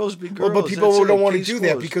boys and girls be girls. Well, but people That's don't it. want to Case do that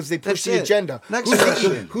closed. because they push That's the it. agenda. Next Who's the,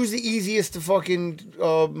 question. who's the easiest to fucking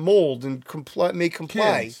mold and make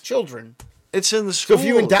comply? Kids. Children. It's in the So schools. if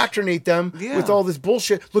you indoctrinate them Yeah. with all this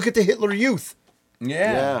bullshit, look at the Hitler Youth.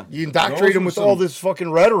 Yeah. You indoctrinate them with all this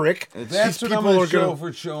fucking rhetoric. That's These what I'm people going are to show gonna-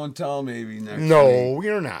 for show and tell maybe next week. No,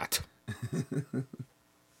 you're not.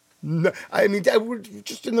 No, I mean, we're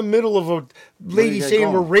just in the middle of a lady got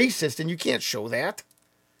saying going? we're racist, and you can't show that.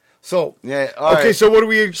 So, Yeah. All okay, right. so what do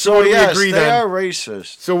we? So what do yes, we agree they then? are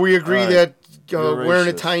racist. So we agree All right. that You're wearing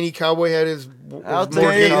a racist. tiny cowboy hat is I'll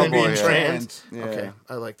more take gay than cowboy being hat. trans. Yeah. Okay,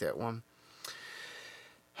 I like that one.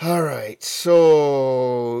 All right,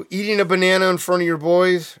 so eating a banana in front of your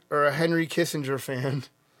boys or a Henry Kissinger fan?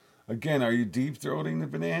 Again, are you deep throating the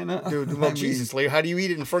banana? Dude, I well, mean, Jesus, like, how do you eat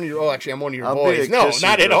it in front of your? Oh, actually, I'm one of your I'll be boys. a No,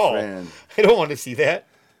 not at Kissinger all. fan. I don't want to see that.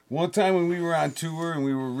 One time when we were on tour and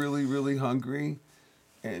we were really, really hungry,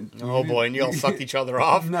 and Oh boy, and y'all sucked each other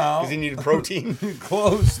off. No. because you needed protein.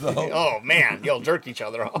 close though. Oh man, y'all jerked each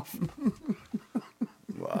other off.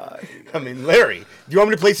 Why? I mean, Larry, do you want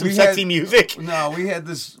me to play some We sexy had- music? No, we had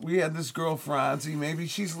this girl Franzi. Maybe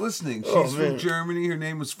she's listening. She's Oh, from man. Germany. Her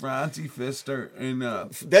name was Franzi Pfister, and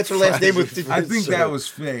That's her last name. With I think that was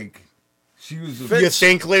fake. She was a You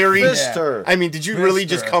think, Larry? Fister. I mean, did you really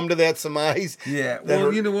just Fister. come to that surmise? Yeah. That Well,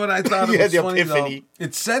 her- you know what? I thought You it had was the funny epiphany. though.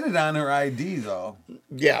 It said it on her ID though.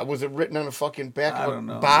 Yeah, was it written on a fucking back I of don't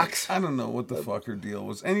a know. box? I don't know what the fuck her deal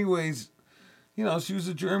was. Anyways, you know, she was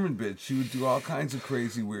a German bitch. She would do all kinds of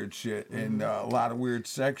crazy weird shit and a lot of weird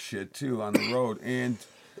sex shit too on the road. And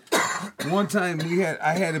one time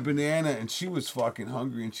I had a banana and she was fucking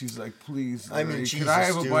hungry and she's like, "Please, I mean, Larry, Jesus, could I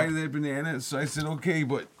have a dude. bite of that banana?" So I said, "Okay,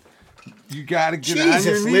 but you gotta get on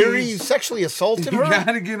Jesus, your Larry, you knees. sexually assaulted You her?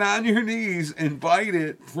 gotta get on your knees and bite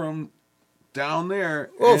it from down there."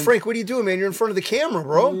 Oh, And Frank, what are you doing, man? You're in front of the camera,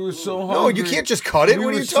 bro. we were so hungry. No, you can't just cut it. We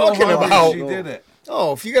What are were you so talking hungry, about? She did it.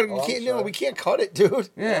 Oh, if you got, we can't. No, we can't cut it, dude.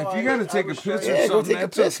 Yeah, if you gotta take a piss or Yeah, go something, take a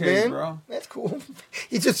that's piss, okay, man. bro. That's cool.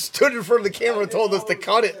 He just stood in front of the camera and told us to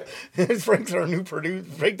cut it. Frank's our new producer.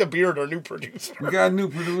 Frank the Beard, our new producer. We got a new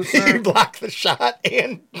He producer. blocked the shot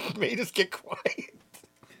and made us get quiet.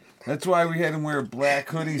 That's why we had him wear a black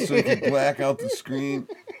hoodie so he could black out the screen.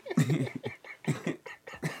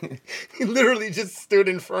 He literally just stood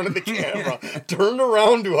in front of the camera, turned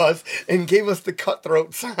around to us, and gave us the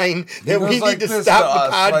cutthroat sign that goes we need like to this stop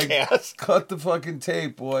to the us, like, podcast. Cut the fucking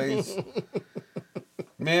tape, boys.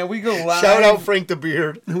 Man, we go live. Shout out Frank the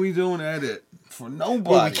Beard. And we don't edit for nobody.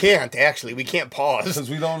 Well, we can't, actually. We can't pause. Because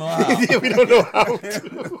we don't know how. We don't know how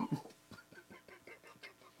to.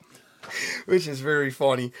 Which is very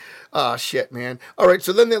funny. Ah, shit, man. All right,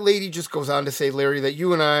 so then that lady just goes on to say, Larry, that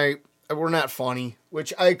you and I, we're not funny,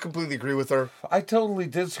 which I completely agree with her. I totally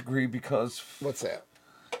disagree because What's that?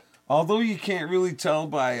 although you can't really tell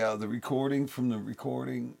by the recording from the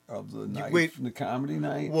recording of the night, wait. from the comedy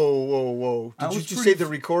night. Whoa. I Did you was just pretty say the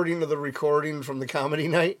recording of the recording from the comedy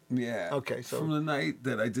night? Yeah. Okay, so- from the night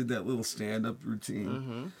that I did that little stand-up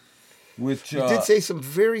routine, which You did say some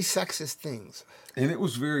very sexist things. and it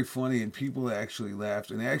was very funny, and people actually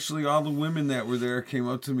laughed, and actually all the women that were there came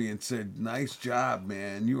up to me and said, "Nice job,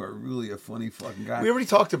 man. You are really a funny fucking guy." We already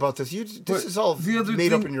talked about this. This But is all the other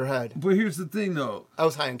made up thing- in your head. But here's the thing, though. I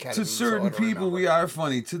was high on ketamine. To so I certain don't people, remember. we are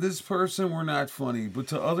funny. To this person, we're not funny. But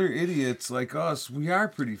to other idiots like us, we are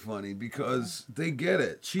pretty funny because they get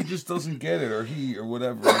it. She just doesn't get it, or he, or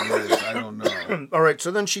whatever it is. I don't know. All right,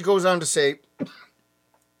 so then she goes on to say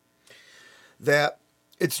that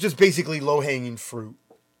it's just basically low-hanging fruit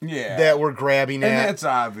Yeah. that we're grabbing and at. that's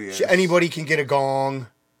obvious. Anybody can get a gong.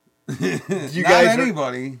 You Not guys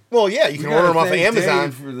anybody. Well, yeah, you We can order them gotta off of thank Amazon.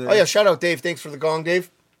 Dave for this. Oh, yeah, shout out, Dave. Thanks for the gong, Dave.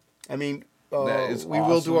 I mean, That is we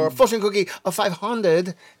will do awesome. our fortune cookie of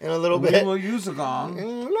 500 in a little We bit. will use a gong.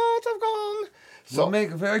 Lots of gong. So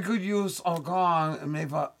make a very good use of gong and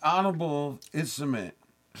make an honorable instrument.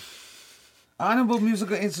 Honorable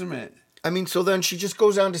musical instrument. I mean, so then she just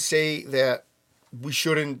goes on to say that we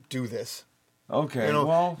shouldn't do this. Okay, You know,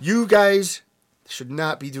 well, you guys should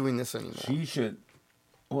not be doing this anymore. she should.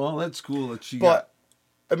 Well, that's cool that she But got.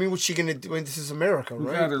 I mean, what's she gonna do? I mean, this is America, We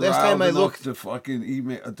right? got her Last time I riled enough looked. to fucking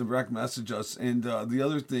email, direct message us, and the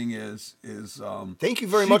other thing is Thank you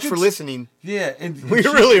very she much could for s- listening. Yeah, and We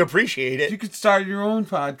really appreciate You it. could start your own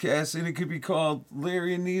podcast, and it could be called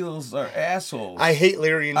Larry and Needles Are Assholes. I hate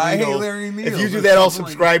Larry and I hate Needles. Larry and If you Needles do or that, I'll something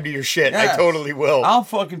like subscribe to your shit. I Yes. totally will. I'll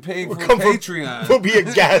fucking pay for Come for- Patreon. We'll be a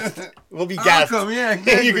guest. We'll be I'll guests. come, yeah, You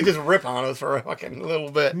exactly. can just rip on us for a fucking little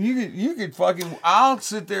bit. You could fucking. I'll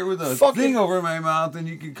sit there with a Fucking- thing over my mouth, and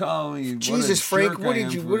you can call me. what a Jesus, Frank, jerk what I did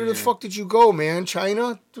am you? for Where the fuck did you go, man?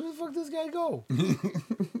 China? Where the fuck did this guy go?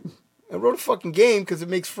 I wrote a fucking game because it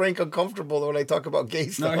makes Frank uncomfortable when I talk about gay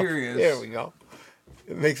stuff. here he is. There we go.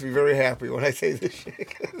 It makes me very happy when I say this shit.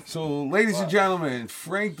 So, ladies and gentlemen,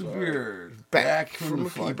 Frank the Beard back from the a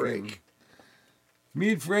pee fucking break.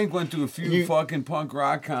 Me and Frank went to a few You- fucking punk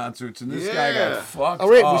rock concerts, and this guy got fucked All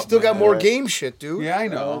right, up. we still got man. more game shit, dude. Yeah, I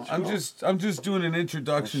know. that's I'm cool. just doing an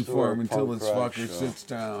introduction Let's do for our him until punk this rock fucker show. sits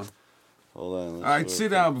down. Hold on. All right,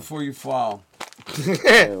 sit down before you fall.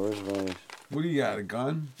 Hey, where's my... What do you got? A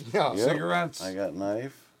gun? Yeah. Yep. Cigarettes? I got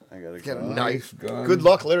knife. I got a Got a gun. knife. Gun. Good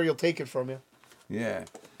luck, Larry. Will take it from you. Yeah.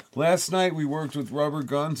 Last night we worked with rubber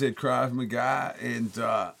guns at Krav Maga, and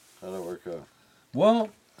How'd it work out? well,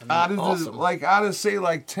 out of awesome. out of say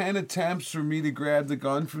 10 attempts for me to grab the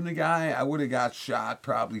gun from the guy, I would have got shot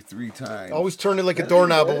probably 3 times. Always turn it like a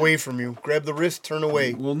doorknob away from you. Grab the wrist, turn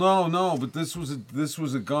away. Well, no, but this was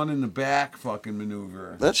a gun in the back fucking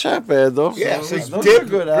maneuver. That's not bad, though. Yeah, so those you are dip,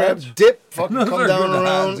 good grab, odds. dip, fucking Those come are down good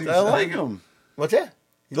around. odds. I like them. What's that?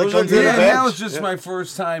 You like Those are guns in good the Yeah, odds. that back? was just my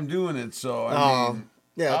first time doing it, so I mean,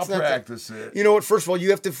 Yeah, I'll it's not that- practice it. You know what? First of all,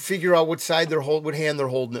 you have to figure out what side what hand they're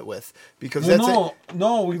holding it with, because Well, that's it.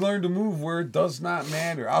 no, we learned to move where it does not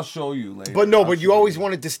matter. I'll show you later. But no, I'll but you show always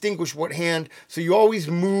want to distinguish what hand. So you always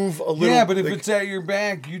move a little. Yeah, but if like- it's at your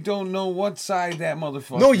back, you don't know what side that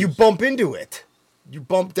motherfucker. no, you bump into it. You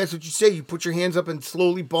bump. That's what you say. You put your hands up and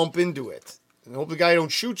slowly bump into it, and hope the guy don't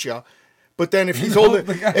shoot you. But then if he's holding,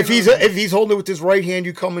 the guy if he's holding it with his right hand,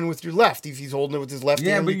 you come in with your left. If he's holding it with his left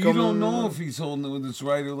Yeah, hand, but you come don't in- know if he's holding it with his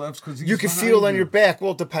right or left because You can feel on your back.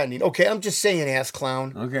 Well, depending. Okay, I'm just saying, ass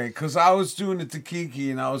clown. Okay, because I was doing it to Kiki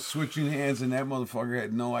and I was switching hands and that motherfucker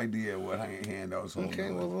had no idea what hand I was holding. Okay,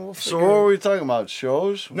 it well, with. we'll So figure what it were we talking about?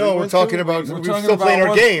 Shows? No, we're went talking to? about. We're We're talking still about playing our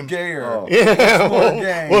what's game. gayer. Oh. Yeah, more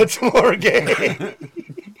gay? what's more gay?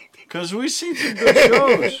 Because we see some good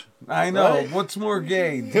shows. I know. Right? What's more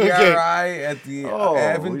gay? DRI at the Oh, we've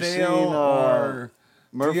Avondale seen, or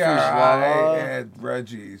Murphy's DRI Law. at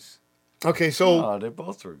Reggie's? Okay, so Oh, they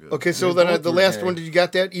both were good. okay, so They then both the were last gay. one, did you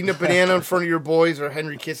got that? Eating a banana in front of your boys or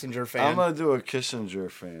Henry Kissinger fan? I'm going to do a Kissinger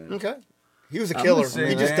fan. Okay, he was a I'm killer. gonna say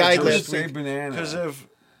He just banana. died I'm gonna last say week. banana. Because if...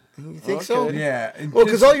 You think so? Okay. Yeah. and Well,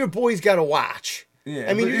 because just- all your boys got to watch.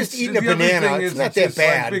 Yeah, I mean, but you're just it's- eating a the other banana. thing It's is, not that just like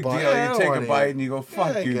bad, big but deal. I You don't take a wanna bite eat. and you go,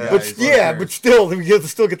 "Fuck Yeah, you guys. guys." but yeah, but still, you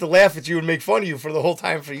still get to laugh at you and make fun of you for the whole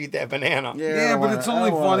time for you eat that banana. Yeah, but it's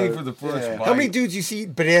only funny for the first bite. How many dudes you see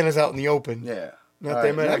eat bananas out in the open? Yeah. Not All that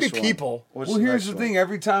right, many. How many next one. people? What's Well, here's next the one? thing.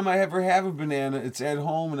 Every time I ever have a banana, it's at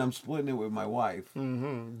home and I'm splitting it with my wife.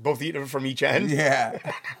 Both eating from each end. Yeah.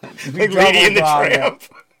 Like Lady in the Double dog Tramp.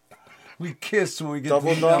 We kiss when we get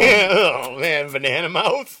Double to dog? Yeah, oh man, banana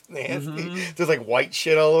mouth. Nasty. There's like white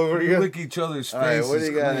shit all over We you. lick each other's All right, faces. what do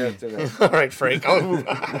you got clean. after that? All right, Frank. I'll move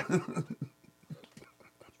on.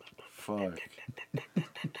 Fuck.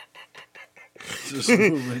 Just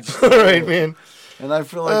moving. All right, man. And I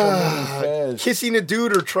feel like I'm moving fast. Kissing a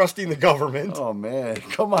dude or trusting the government? Oh, man.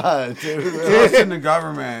 Come on, dude. Trust in the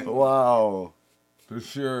government, Wow. for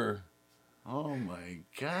sure. Oh, my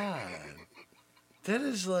God. That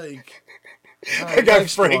is like... All I right, got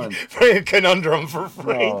next Frank. one. Frank conundrum for No,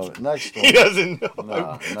 Frank. next one. He doesn't know.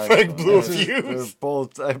 Nah, next Frank one. blew a They're fuse.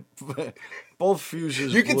 Both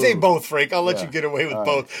fuses You can blew. say both, Frank. I'll let Yeah. you get away with All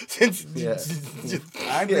both. Since, Yeah. I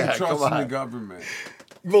think Yeah, trust come in the on. government.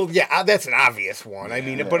 well, yeah, that's an obvious one. I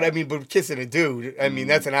mean, but kissing a dude, I mean,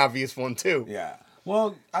 that's an obvious one too. Yeah.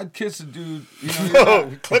 Well, I'd kiss a dude. You know,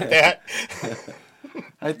 No, clip that.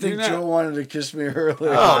 I think Joe wanted to kiss me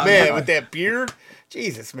earlier. Oh, man, with that beard?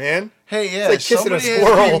 Jesus, man. Hey, yeah. It's like kissing a somebody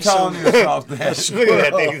squirrel. Keep telling yourself that. Look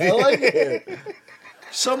at that thing. I like it.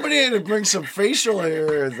 Somebody had to bring some facial hair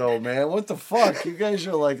here, though, man. What the fuck? You guys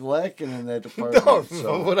are like lacking in that department. No,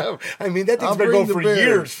 so. whatever. I mean, that thing's I'll been bring going the for beard.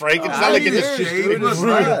 years, Frank. It's not I like need it's a just shave. dude, it's It's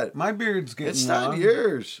not. my beard's getting It's long. not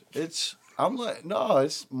years. I'm like, no,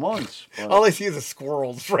 it's months. But all I see is a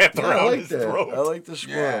squirrel wrapped yeah, around I like his that. throat. I like the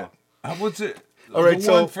squirrel. Yeah. What's it? All right, the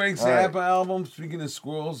so- one Frank all right. Zappa album, speaking of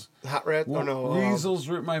squirrels. Hot rat? Oh, no. Weasels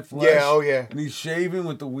rip my flesh. yeah, oh, yeah. And he's shaving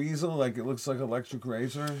with the weasel like it looks like electric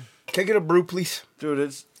razor. Can I get a brew, please? Dude,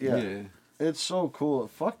 it's so cool.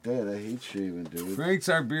 Fuck that. I hate shaving, dude. Frank's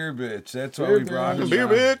our beer bitch. That's why Beer we brought bitch. him. Beer on.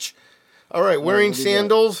 bitch. All right, wearing what do you got?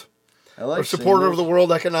 sandals I like or supporter of sandals. the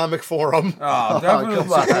World Economic Forum. Oh, definitely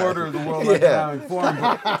come on. supporter of the World Yeah. Economic Forum.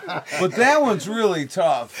 But that one's really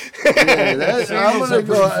tough. Yeah, that's, I'm Sandals gonna are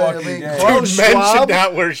go. pretty I fucking mean, gay. Klaus Men should Schwab.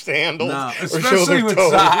 not wear sandals No, or show especially their with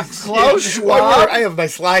toes. socks. Klaus Schwab. I have my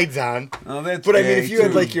slides on. Oh, that's But I mean, gay, if you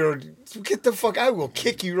had too. like your... Get the fuck... I will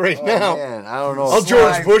kick you right Oh, now. man, I don't know. I'll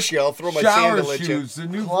George Slide. Bush you. I'll throw my shower sandal at you. shoes, the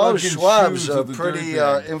new Klaus fucking Schwab's shoes a of the pretty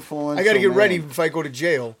dirtbag. influential. I got to get man. ready if I go to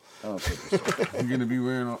jail. Oh, okay. You're gonna be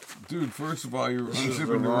wearing, dude. First of all, you're is unzipping the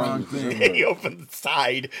the wrong wrong thing. zipper. He opened the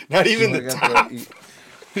side, not even I the got top. that-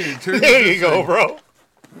 Here, turn There this you go, thing. bro.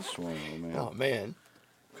 This one, man. Oh man,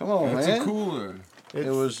 Come on, That's man. a cooler. It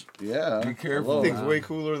was, yeah. Be careful. I love thing's it. way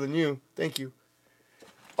cooler than you. Thank you.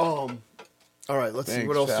 All right, let's see Thanks,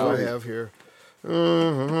 what else do I Charlie. have here.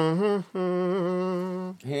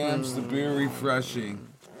 Ham's the beer refreshing.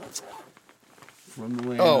 From the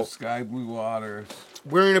land Oh. of sky blue waters.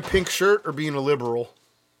 Wearing a pink shirt or being a liberal?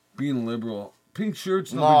 Being liberal. Pink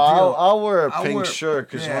shirt's no No, big deal. I'll wear a I'll pink wear- shirt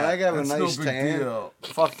because when yeah, I got a that's nice no big tan, deal.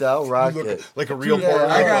 fuck that, I'll rock You look it. like a real Dude, Puerto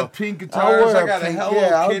I Rico. got pink I'll guitars. wear I a got a pink- Hello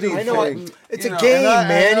yeah, I'll Kitty. do I know. pink. It's You a know, game, and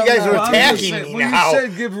man. You guys are Well, I'm just attacking saying- me well, now. you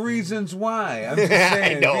said give reasons why. I'm just I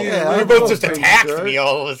saying. know. being Yeah, You I liberal- both just pink attacked shirt. me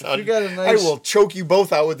all of a sudden. You got a I nice- will choke you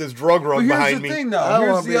both out with this drug rug But here's behind the me. thing, I though. don't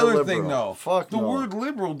Here's wanna be the a other liberal. thing, though. Fuck the no. word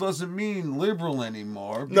liberal doesn't mean liberal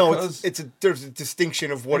anymore. No, because there's a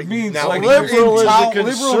distinction of what it means now like means. liberal is a liberal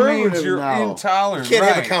conservative means you're now. intolerant. You can't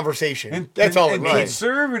have right. a conversation. And, That's all it and means.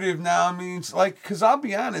 conservative now means like, because I'll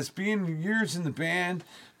be honest, being years in the band,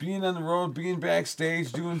 being on the road, being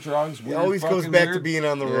backstage, doing drugs, It weird, always goes fucking back to weird. being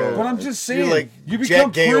on the Yeah. road. But I'm just You're saying, like you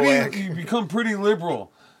Jack become pretty. Gayowak. You become pretty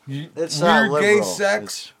liberal. It's weird not gay liberal. sex,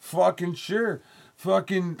 It's- fucking sure.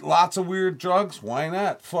 Fucking lots of weird drugs. Why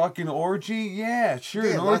not? Fucking orgy, yeah, sure.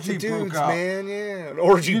 Yeah, An lots orgy of dudes, broke out. man. Yeah, an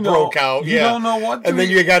orgy You know, broke out. you Yeah, don't know what to and then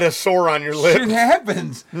do. you got a sore on your lip. Shit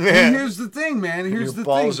happens. Yeah. And here's the thing, man. Here's Your the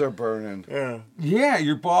balls thing. are burning. Yeah. Yeah,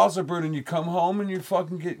 your balls are burning. You come home and you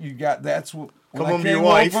fucking get. You got. That's what. When Come I home to came your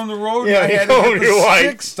wife. from the road, Yeah, I you had come to home get to your the wife.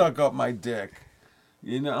 stick stuck up my dick.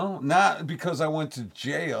 You know, not because I went to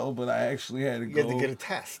jail, but I actually had to You go. had to get a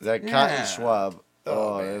test. That Yeah. cotton swab.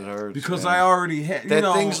 Oh, it hurts. because man. I already had. You That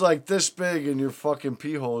know, thing's like this big and your fucking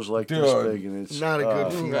pee hole's like this Dude, big and it's not a good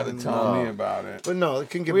You feeling. got to tell me about it. But no, it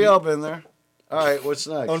can get We me. all been there. All right, what's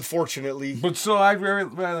next? Unfortunately, But so I'd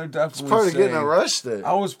rather It's definitely part of say getting arrested.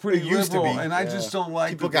 I was pretty It used to liberal, be, and I just don't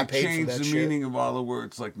like People that got they paid for changed that the shit. meaning of all the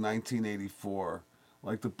words, like 1984,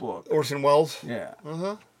 like the book. Orson Welles. Yeah.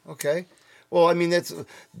 Okay. Well, I mean that's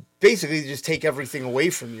basically just take everything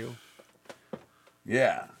away from you.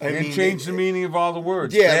 Yeah, I and mean, change the meaning of all the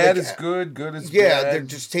words. Yeah, Bad like, is good, good is Yeah, bad. they're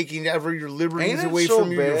just taking your liberties Ain't it away so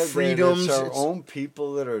from you, bad your that freedoms. it's our It's- own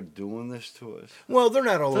people that are doing this to us? Well, they're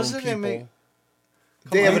not all Doesn't own it people. make-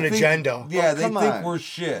 They have an think- agenda. Yeah, Oh, they come think on. we're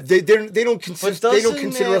shit. They don't consist. They don't doesn't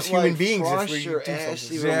consider that, us human like, beings if frost we your do ass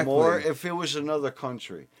something. even Exactly. more if it was another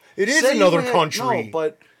country. It is Say another you had- country. No,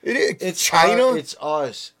 but It is it's China. It's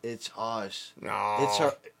us. It's us. No. It's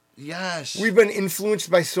our. Yes. We've been influenced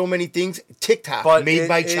by so many things. TikTok, But made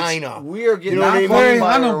by it's- China. We are getting You know what I knocked mean? Very by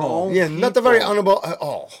our honorable. own Yeah, not the very people. honorable at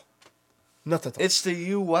all. Not at all. It's the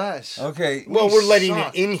U.S. Okay. Well, we we're letting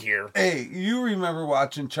suck. it in here. Hey, you remember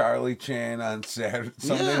watching Charlie Chan on Sunday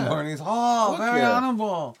Yeah. mornings? Oh, Fuck very yeah.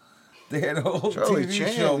 honorable. They had a whole Charlie TV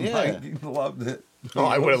Chan, show. yeah. Mike, you loved it. Oh,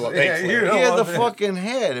 I would have loved Yeah, it. you'd He have had the loved it. fucking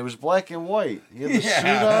head. It was black and white. He had the Yeah.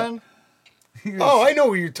 suit on. He was- Oh, I know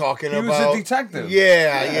what you're talking He was about. a detective.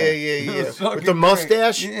 Yeah. It Yeah. was fucking With the great.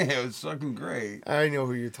 mustache. Yeah, it was fucking great. I know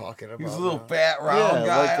who you're talking about. He was a little now. fat, round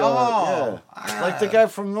guy. like the guy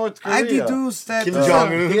from North Korea. I deduced that Kim this,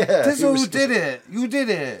 Jong-un. Yeah, this he is was- who did it. You did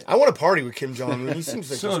it. I want to party with Kim Jong Un. He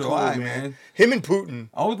seems like So he's do cool, I, man. man. Him and Putin.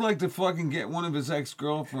 I would like to fucking get one of his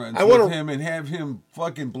ex-girlfriends I with wanna- him and have him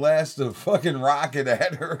fucking blast a fucking rocket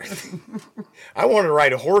at her. I want to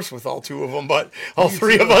ride a horse with all two of them, but all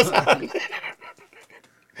three of us on.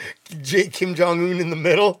 Kim Jong-un in the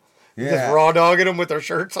middle. Yeah. Just raw dogging them with their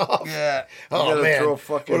shirts off. Yeah. You Oh, gotta man. throw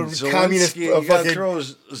fucking What a Zelensky. communist- You gotta fucking- throw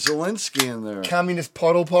Zelensky in there. Communist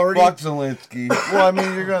puddle party. Fuck Zelensky. Well, I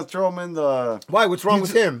mean, you're gonna throw him in the. Why? What's wrong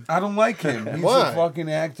with him? I don't like him. He's Why? a fucking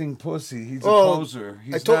acting pussy. He's Well, a poser.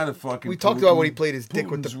 He's told- not a fucking. We talked Putin. about when he played his dick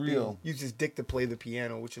with the. Putin's real. He used his dick to play the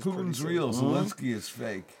piano, which is Putin's pretty real. silly. Zelensky is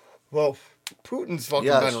fake. Well, Putin's fucking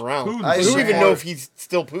Yes. been around. Putin's I don't support- even know if he's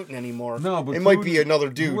still Putin anymore. No, but it might Putin- be another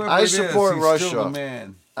dude. Whoever I it is, support he's Russia. Still the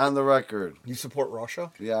man. On the record. You support Russia?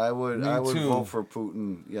 Yeah, I would. Me I would too. vote for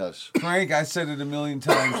Putin. Yes. Frank, I said it a million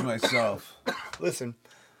times myself. Listen,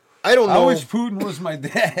 I don't I know. wish Putin was my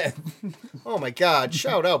dad. Oh my God!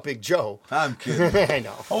 Shout out, Big Joe. I'm kidding. I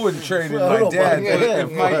know. I wouldn't trade in Well, I my don't dad, mind but that.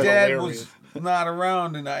 if my That's dad hilarious. was not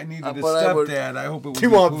around and I needed a But I would- stepdad, I hope it would Do you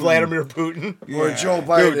be want Putin. Vladimir Putin? Or Yeah. Joe Dude,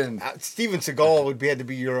 Biden. Steven Seagal would be had to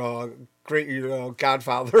be your your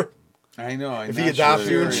godfather. I know. If he adopts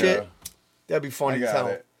you and shit, that'd be I funny as got hell.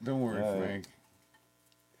 it. Don't worry, Frank.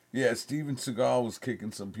 Yeah, Steven Seagal was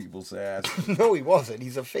kicking some people's ass. No, he wasn't.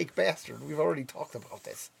 He's a fake bastard. We've already talked about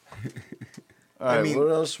this. All right, mean, what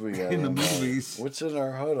else we got in the on there? movies. What's in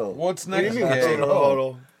our huddle? What's What do next, you mean? What's in gay? our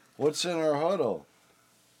huddle? What's in our huddle?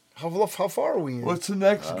 How far are we in? What's the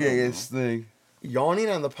next gayest thing? Yawning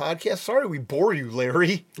on the podcast? Sorry we bore you,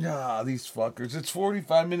 Larry. Ah, these fuckers. It's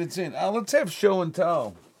 45 minutes in. Let's have show and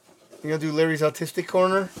tell. You gonna do Larry's autistic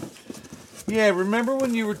corner? Yeah, remember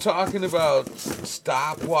when you were talking about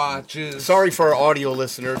stopwatches? Sorry for our audio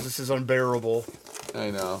listeners. This is unbearable. I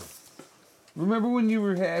know. Remember when you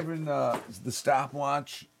were having the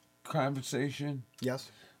stopwatch conversation? Yes.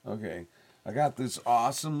 Okay. I got this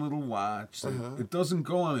awesome little watch. It doesn't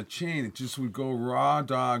go on a chain. It just would go raw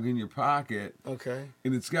dog in your pocket. Okay.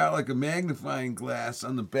 And it's got like a magnifying glass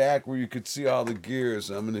on the back where you could see all the gears.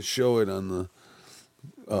 I'm going to show it on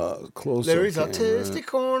the close-up Larry's camera. autistic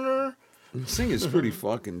corner. This thing is pretty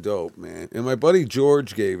fucking dope, man. And my buddy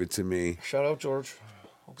George gave it to me. Shout out, George.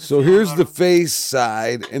 So here's the face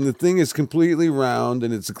side, and the thing is completely round,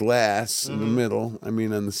 and it's glass in the middle. I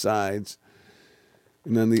mean, on the sides.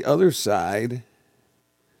 And on the other side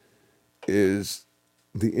is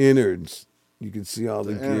the innards. You can see all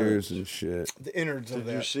the gears and shit. The innards of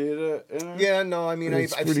Did you that. see it? Yeah, no, I mean,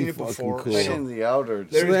 It's I've pretty seen it fucking before. cool. I I've know. seen the outer.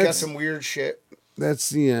 Larry's got that's- some weird shit. That's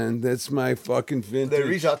the end. That's my fucking vintage.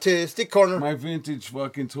 Larry's autistic corner. My vintage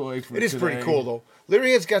fucking toy for It is pretty today. cool, though.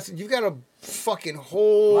 Larry has got, you've got a fucking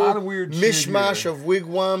whole Lot of weird shit mishmash here. of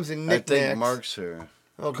wigwams and I knickknacks. think Mark's here.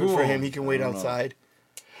 Oh, good for Cool. him. He can wait I don't know. outside.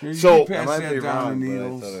 Here, you So- can I pass might that be down wrong, to but I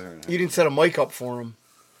Needles. thought I heard You didn't set a mic up for him.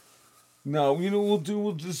 No, you know what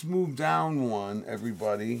we'll just move down one,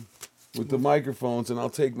 everybody, with the microphones, and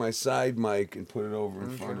I'll take my side mic and put it over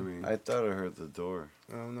in front of me. I thought I heard the door.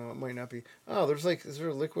 Oh, no, it might not be. Oh, there's like, is there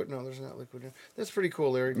a liquid? No, there's not liquid. That's pretty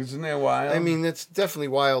cool, Larry. Isn't that wild? I mean, that's definitely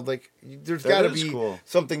wild. Like, there's That got to is be cool.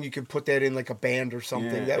 something you could put that in, like a band or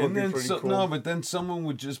something. That would and be then pretty cool. No, but then someone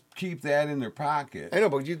would just keep that in their pocket. I know,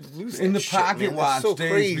 but you'd lose that In the shit, pocket man. That's watch so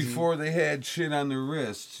days crazy. before they had shit on their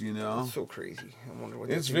wrists, you know? That's so crazy. I wonder what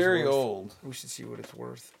that It's thing's very worth. old. We should see what it's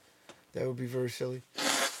worth. That would be very silly.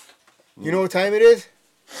 You know what time it is?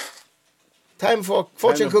 Time for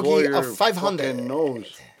fortune Time to blow cookie your of 500. fucking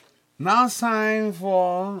nose. Now it's time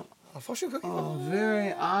for A fortune cookie? a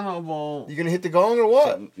very honorable. You gonna hit the gong or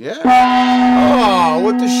what? Yeah. Oh,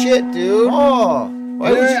 what the shit, dude? Oh.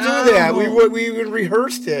 Why would you very do that? honorable. We even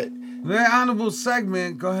rehearsed it. Very honorable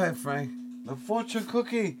segment. Go ahead, Frank. The fortune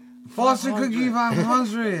cookie. Fortune cookie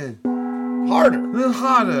 500. Harder. A little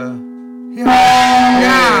harder.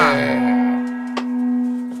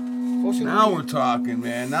 Yeah. Fortune Now cookie. we're talking,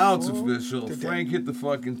 man. Now it's official. Frank hit the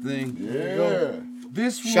fucking thing. Yeah.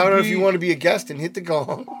 This will Shout out be, if you want to be a guest and hit the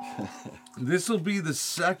gong. This will be the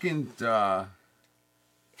second.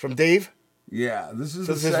 From Dave? Yeah, this is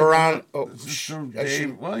So the this is second. Veronica. Oh, This is from I Dave.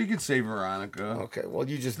 should- Well, you could say Veronica. Okay, well,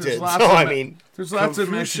 you just There's did. lots So, of I me- mean, There's lots of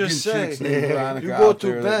Mexican Confucius say, chicks named Veronica You go out to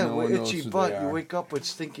there that bed no with one knows itchy who butt, they you are. wake up with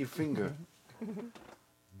stinky finger.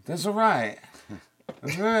 That's all right.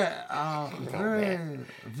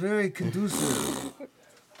 Very conducive.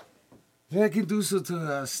 Very conducive to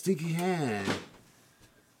a stinky hand.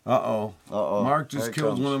 Uh-oh. Uh-oh. Mark just Here it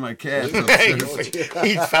killed comes. one of my cats upstairs.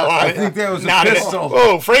 he fell on I it. think that was a Not at pistol. all.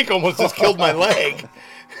 Oh, Frank almost just killed my leg.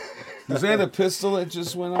 Is that a pistol that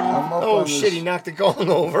just went off? I'm up Oh, on shit, this- he knocked the gong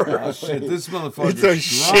over. Oh, shit, this It's a motherfucker's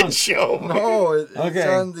shit drunk. show. No, it's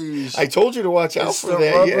Okay. on these. I told you to watch out It's for the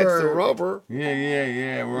that. Yeah, it's the rubber. rubber.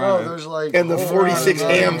 Yeah. We're No, on it. there's like. And the hold 46 on,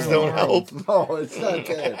 hams don't help. No, it's not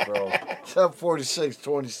that, bro. It's not 46,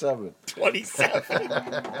 27.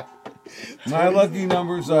 27. My lucky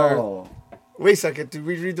numbers are Oh. Wait a second. Did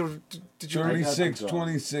we read the Did you? 36, I got the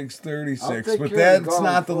 26, I'll 36. take But care of the that's gong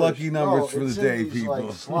not the first. lucky numbers for the it's in day, these, people.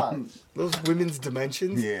 Like, slots. Those women's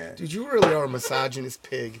dimensions? Yeah. Dude, you really are a misogynist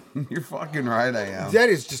pig. You're fucking right, I am. That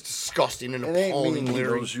is just disgusting and It ain't appalling, me, Larry.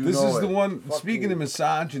 Needles, you This know is the it. one, Fuck speaking you. of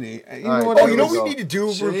misogyny, you All know right. what? Oh, I you know was- what we need to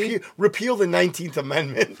do? See? Repeal the 19th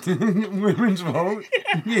Amendment. Women's vote?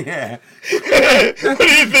 Yeah. What do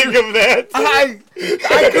you think of that?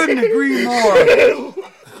 I couldn't agree more.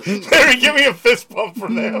 Larry, give me a fist bump for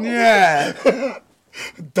that. Yeah.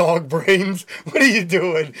 Dog brains. What are you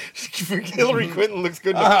doing? Hillary Clinton looks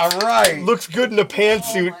good. All right. Looks good in a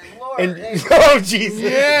pantsuit. Lord, And hey, oh Jesus!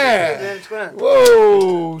 Yeah. man, what's going on?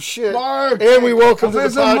 Whoa, shit! Mark. And we welcome to the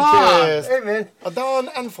There's a mob. podcast, Hey, man. Adon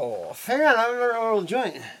and Forth. Hang on, I'm gonna roll a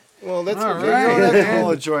joint. Well, that's All okay. right. You don't have to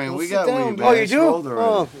Roll a joint. We sit got down. weed, man. Oh, you It's do? rolled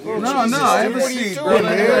already. No, Jesus, I have dude, a what are you seat, doing, brother.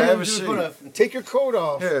 man? Yeah, have a Just seat. put a- Take your coat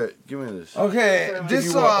off. Here, give me this. Okay,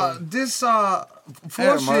 you what?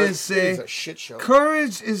 fortunes say It's a shit show.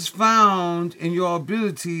 courage is found in your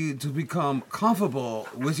ability to become comfortable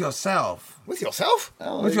with yourself. With yourself?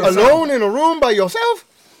 With yourself. Alone in a room by yourself?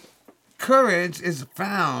 Courage is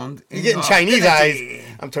found in You're getting your Chinese ability. eyes.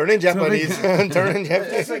 I'm turning Japanese. I'm turning It's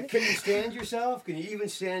Japanese. like, can you stand yourself? Can you even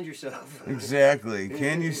stand yourself? Exactly.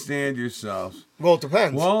 Can you stand yourself? Well, it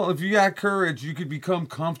depends. Well, if you got courage, you could become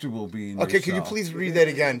comfortable being Okay, yourself. can you please read that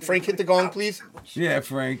again? Frank, hit the gong, please. Yeah,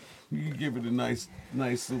 Frank. You can give it a nice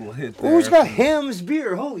little hit there. Who's got Ham's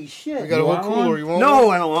beer? Holy shit. You got a You whole want cooler. one? You want No,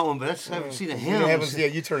 one? I don't want one, but I haven't seen a You haven't, Ham's. yeah,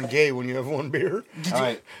 you turn gay when you have one beer. All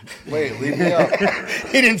right. Wait, leave me up.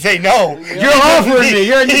 He didn't say no. You're offering me.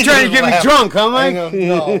 You're He trying to get me laughed. drunk, huh, Hang Mike? on.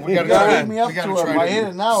 No, we gotta try leave me up we gotta to it. try By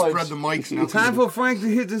hitting now, spread it's- the mics now. Time for Frank to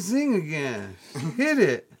hit the thing again. Hit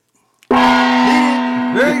it.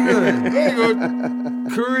 Very good. Very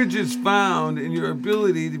good. Courage is found in your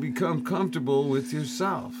ability to become comfortable with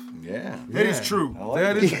yourself. Yeah. That is true.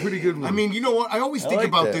 That is a pretty good one. I mean, you know what? I always think like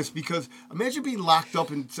about that. this because imagine being locked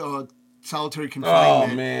up in solitary oh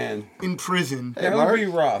confinement man, in prison. that would be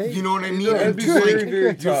rough. You know what I mean? That'd And be just very, like, very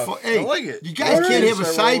you're tough. hey, I like it. you guys All can't right. have a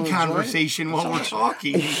Start side rolling a joint. conversation while we're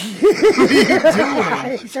talking. What are you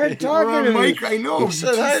doing? Start We're talking on to me. mic, I know. You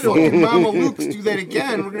said two hi to fucking him. Mama Lukes do that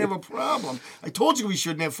again. We're gonna have a problem. I told you we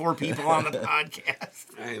shouldn't have 4 people on the podcast.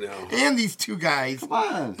 I know. And these 2 guys. Come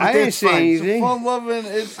on. I didn't that's say fine. anything. Fun loving.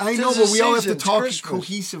 It's I tis know, the but we all have to season. It's talk Christmas.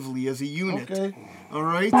 cohesively as a unit. Okay. All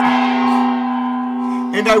right?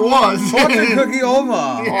 And I was. Fortune cookie over.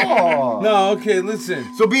 Oh. No, okay, listen.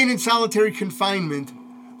 So being in solitary confinement,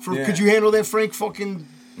 Yeah. could you handle that, Frank? Fucking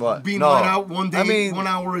What? being No. let out one day, I mean- 1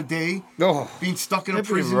 hour a day, Oh. being stuck in a It'd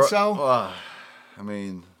be prison ru- cell. I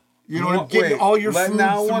mean, You know, getting all your letting food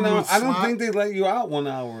out through 1 hour. a I don't slot think they let you out 1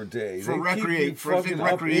 hour a day. for They keep recreate you for fucking up in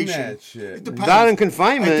recreation. that It shit. depends. Not in I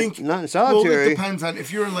confinement, think, not in Well, solitary. it depends on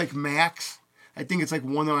if you're in like max. I think it's like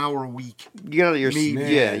 1 hour a week. You get out of your Man.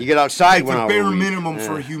 yeah. You get outside It's 1 a hour. bare a week. minimum Yeah.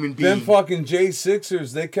 for a human being. Them fucking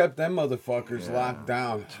J6ers, they kept them motherfuckers locked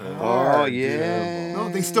down. Oh yeah. No,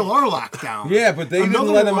 they still are locked down. Yeah, but they Another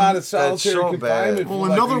didn't let them one- out of solitary so confinement. bad. For Well,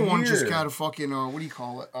 like another a one just year. got a fucking what do you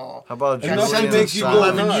call it? how about Enough to Julian make you Assange? go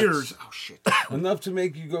 11 nuts. years. Oh shit. Enough to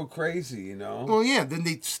make you go crazy, you know. Well, yeah. Then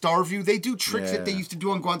they starve you. They do tricks that they Yeah. used to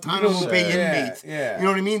do on Guantanamo Bay Yeah, inmates. yeah. You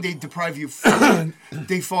know what I mean? They deprive you of food.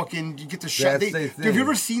 They fucking you get the shower. That's their Have you thing.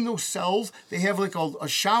 ever seen those cells? They have like a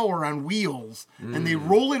shower on wheels, and Mm. they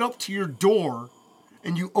roll it up to your door,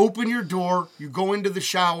 and you open your door. You go into the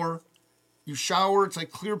shower. You shower. It's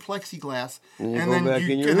like clear plexiglass, And you and go then back you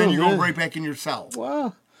in your and then room, you go yeah. right back in your cell.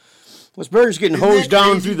 Wow. What's Burger's getting Isn't that hosed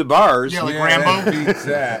down crazy? through the bars? Yeah, like Yeah, Rambo. that beats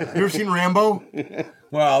that. You ever seen Rambo?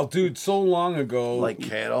 Well, dude, so long ago Like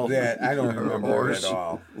cattle. that I don't Or remember horse. it at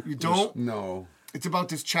all. You don't? No, It's about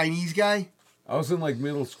this Chinese guy. I was in like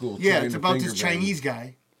middle school. Yeah, trying it's to about finger this bang. Chinese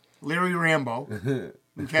guy, Larry Rambo.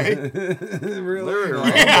 Okay? Really? Larry No,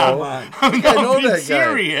 Yeah. come on. I'm I know not being that guy.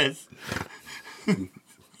 serious.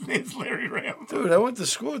 It's Larry Rambo. Dude, I went to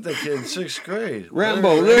school with that kid in 6th grade.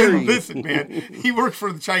 Rambo Larry. Listen, man, he worked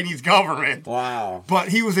for the Chinese government, Wow. but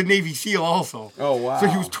he was a Navy SEAL also. Oh wow. So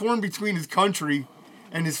he was torn between his country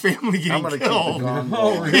and his family I'm getting gonna keep the killed gong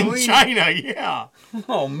Oh going. in really? China. Yeah,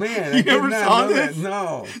 Oh man, You I did never not saw know this? That.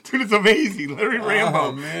 No, dude, it's amazing. Larry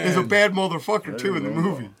Rambo man. is a bad motherfucker too in the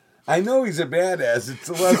movie. I know he's a badass. It's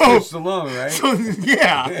Sylvester So- Stallone, right? So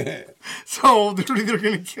yeah, so they're either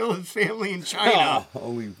gonna kill his family in China, Oh,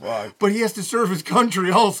 holy fuck! but he has to serve his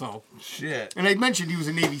country also. Shit. And I mentioned he was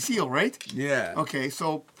a Navy SEAL, right? Yeah. Okay,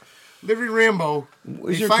 so Larry Rambo, Is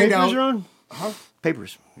they your find papers out, on?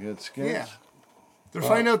 Papers. You got skins? yeah, they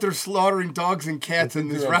find out they're slaughtering dogs and cats in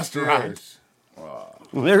this They're restaurant. upstairs.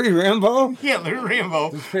 Larry Rambo. Yeah, Larry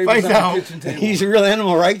Rambo There's papers finds on the out. kitchen table. He's a real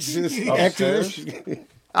animal rights Upstairs? activist.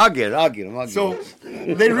 I'll get him. So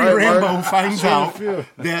Larry Rambo finds out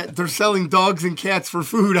that they're selling dogs and cats for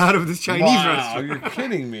food out of this Chinese Wow, restaurant. you're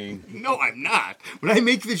kidding me. No, I'm not. When I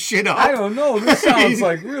make this shit up. I don't know. This sounds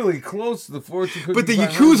like really close to the fortune cookie. But the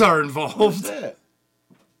 500. Yakuza are involved.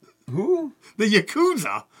 Who? The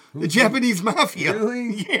Yakuza. The Japanese mafia.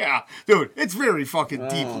 Really? Yeah. Dude, it's very fucking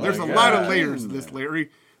deep. Oh, There's a my lot of God. layers to this, Larry.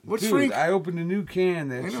 What's Dude, Frank? I opened a new can.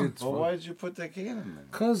 That know. shit's Well, why did you put that can in there?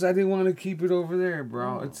 Because I didn't want to keep it over there,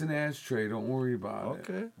 bro. It's an ashtray. Don't worry about it.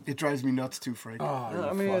 Okay. It drives me nuts too, Frank. Oh, No, you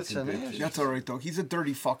I mean, it's fucking an bitch. ash. That's all right, though. He's a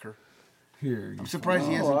dirty fucker. Here. I'm surprised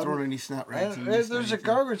he No, hasn't I'm- thrown any snot rags in this There's a thing.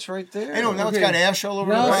 garbage right there. I know, now Okay. it's got ash all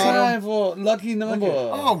over Now the it's bottom. time for lucky number.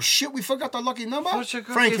 Oh, shit, we forgot the lucky number? Fortune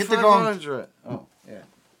cookie Frank, hit the gong. 500. Oh, yeah.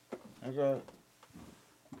 I got it.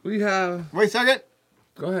 We have. Wait a second.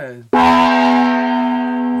 Go ahead.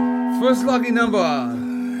 First lucky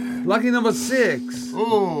number. Lucky number 6.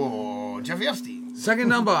 Oh, Jeffy Epstein. Second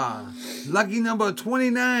number. Lucky number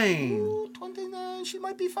 29. Ooh, 29, she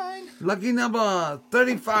might be fine. Lucky number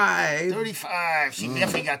 35. 35, she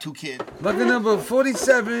definitely got 2 kids. Lucky number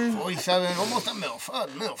 47. 47, almost a MILF.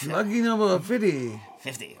 MILF. Lucky number 50.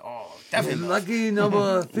 50, oh, definitely MILF. Lucky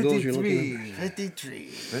number Those you're looking 53. 53.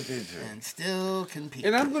 53. And still compete.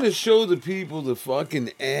 And I'm gonna show the people the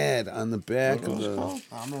fucking ad on the back of the. Oh,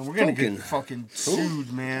 man, we're going to Token. get fucking sued,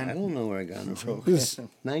 I man. don't know where I got them from. 'Cause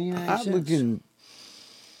 99 I'm cents. looking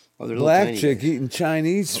Oh, they're little black tiny chick guys. eating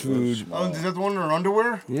Chinese food. Oh, is that the one in her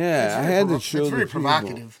underwear? Yeah, I had to It's show very the people.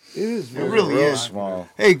 provocative. It is It very really Real is. small.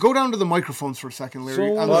 Hey, go down to the microphones for a second, Larry.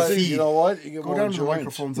 So on the what? But feed. you know what? You get Go more down to the joints,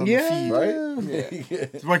 microphones on Yeah. the feed.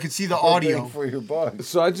 right? So I could see the Bang audio. for your buck.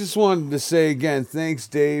 So I just wanted to say again, thanks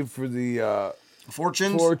Dave for the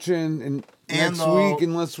Fortunes fortune and And next the- week,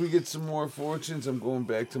 unless we get some more fortunes, I'm going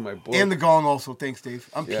back to my book. and the gong also. Thanks, Dave.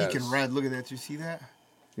 I'm Yes. peeking red. Look at that. You see that?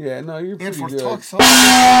 yeah, no, you're And pretty for good. talk so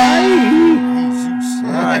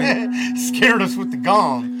Jesus. Scared us with the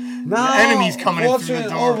gong. Now, The enemy's coming in through the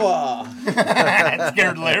fortune door. over. It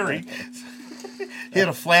scared Larry. He had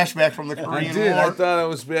a flashback from the I Korean did. I War. thought I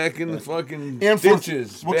was back in the fucking And for,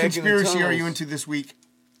 ditches. what back in the conspiracy are you tunnels. into this week?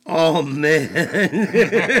 Oh, man.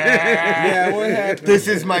 Yeah, what happened? This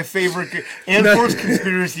is my favorite. And Force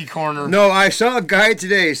Conspiracy Corner. No, I saw a guy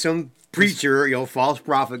today, some preacher, false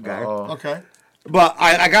prophet guy. Okay. But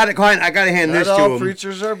I got to hand this Not to all him.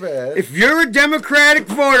 preachers are bad. If you're a Democratic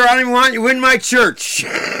voter, I don't even want you in my church. Is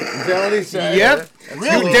that what he said? Yep.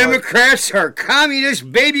 Really? You Democrats are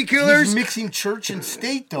communist baby He's killers. mixing church and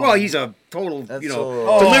state, though. Well, he's a total, That's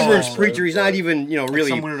deliverance Oh. preacher. He's not even, really.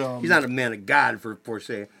 some weird, he's not a man of God per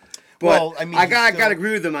se. But Well, I mean, I he's got still- to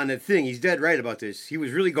agree with him on that thing. He's dead right about this. He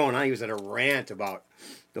was really going on. He was at a rant about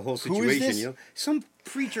the whole Who is situation. this? Some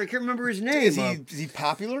preacher. I can't remember his name. Is he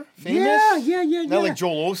popular? Famous? Yeah. Not like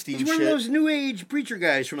Joel Osteen He's one shit. of those new age preacher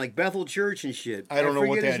guys from like Bethel Church and shit. I don't know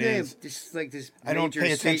what forget his that name. is. This like this. I don't major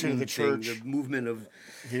pay attention to the Satan church. thing, the movement of.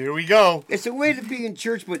 Here we go. It's a way to be in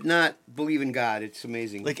church but not believe in God. It's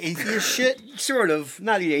amazing. Like atheist shit? Sort of,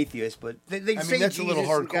 not an atheist, but they I mean, say that's a little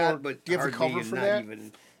Jesus and hardcore. God, but Do you have the hardly cover and for not that?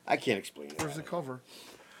 Even, I can't explain it. Where's the cover?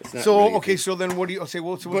 It's not So, really a okay, thing. so then what do you say?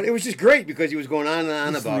 What's But it was just great because he was going on and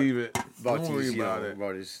on Just about leave it. about Don't worry his, about it.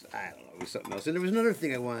 about his, I don't know, it was something else. And there was another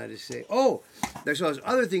thing I wanted to say. Oh, there's this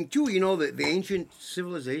other thing too. The ancient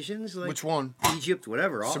civilizations, like Which one? Egypt,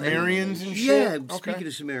 whatever, all Sumerians and shit? Yeah, Okay. speaking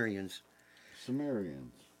of Sumerians,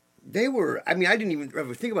 Sumerians. they were. I mean, I didn't even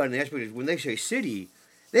ever think about it in the aspect of when they say city.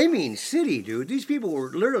 They mean city, dude. These people were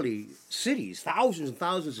literally cities, thousands and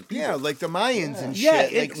thousands of people. Yeah, like the Mayans and Yeah,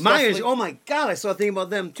 shit. Like stuff Mayans. like- Oh my God, I saw a thing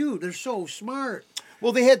about them too. They're so smart.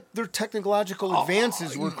 Well, they had their technological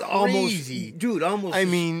advances were Almost, crazy. dude. Almost. I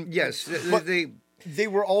mean, yes. but- They They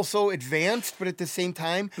were also advanced, but at the same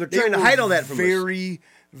time, They're they trying to were hide all that from us. very.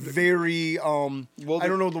 I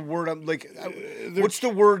don't know the word. I'm like, what's the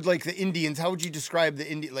word? Like the Indians. How would you describe the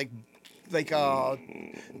Indian? Like,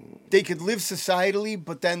 they could live societally,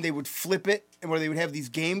 but then they would flip it, and where they would have these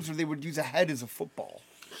games where they would use a head as a football.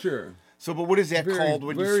 Sure. So, but what is that Very, called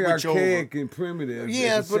when you very switch archaic over? and primitive.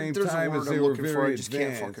 Yeah, at the but same there's a time word as they I'm were looking for. very I just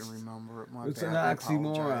can't advanced. fucking remember it. My It's bad. an I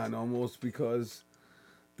oxymoron apologize. almost because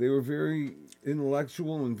they were very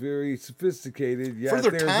intellectual and very sophisticated. Yet For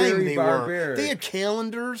their they're time, very they barbaric. were. They had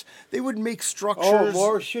calendars. They would make structures. Oh,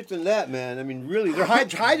 more shit than that, man. I mean, really, they're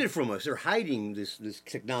hiding it from us. They're hiding this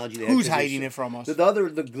technology. They have Who's 'cause they hiding should- it from us?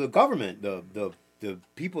 The government, the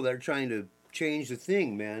people that are trying to change the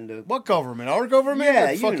thing, man. What government? Our government? Yeah,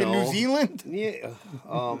 Like you fucking know. New Zealand? Yeah.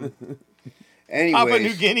 Papua New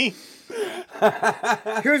Anyways, Guinea?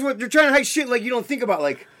 here's what they're trying to hide shit like you don't think about,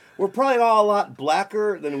 like we're probably all a lot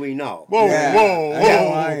blacker than we know. Whoa, Yeah, whoa, I know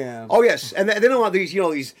whoa. I am. Oh yes, and they don't want these,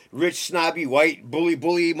 these rich, snobby, white, bully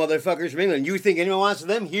motherfuckers from England. You think anyone wants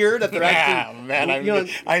them here? That they're actually, man,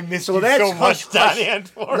 I miss so you that's so much, hush. Don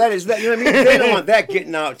Antwoord. That is that. You know what I mean? They don't want that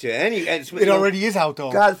getting out to any. And It already is out,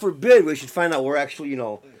 though. God forbid we should find out we're actually,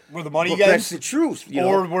 Where the money but that's gets, the truth.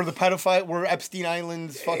 or where the pedophile, where Epstein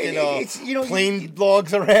Island's fucking It's, plane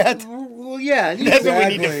logs are at. Well, yeah. That's what we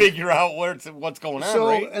need to Exactly. figure out what's going on, So,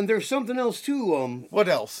 right? and there's something else too. What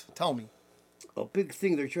else? Tell me. A big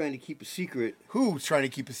thing they're trying to keep a secret. Who's trying to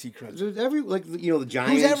keep a secret? There's the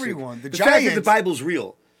giants. everyone? The fact that the giants. Bible's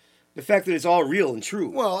real. The fact that it's all real and true.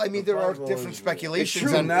 Well, I mean, there are Bible different is- speculations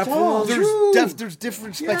It's true. on It's all there's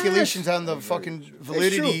different speculations on the fucking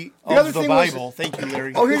validity The other of the thing was- Bible. Thank you,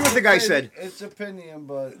 Larry. Oh, here's what the guy said. It's opinion,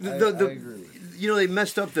 but The- I agree. They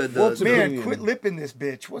messed up the What's a- Man, opinion. quit lipping this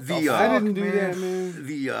bitch. What the The, fuck, I didn't do man? that, man.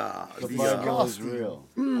 The the Bible is real.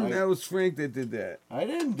 That was Frank that did that. I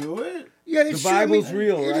didn't do it. yeah, The Bible's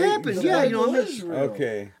real, It right? happened. The Yeah, Bible is real.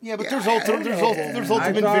 Okay. Yeah, but Yeah, there's I ultimate I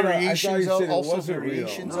thought variations you of said it also wasn't real.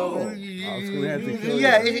 variations No. of it. I was gonna have to kill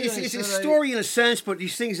Yeah, you. it's a story in a sense, but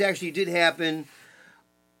these things actually did happen.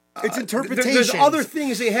 It's interpretation. There's other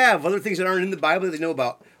things they have, other things that aren't in the Bible that they know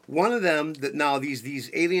about. One of them that now these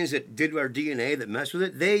aliens that did our DNA that mess with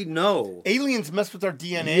it, they know. Aliens mess with our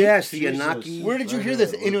DNA. Yes, the Jesus. Anunnaki. Where did you hear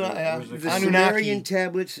this? Where's the The Anunnaki. Sumerian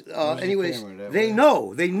tablets. Anyways, camera? That they way.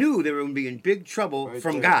 know. They knew they were going to be in big trouble Right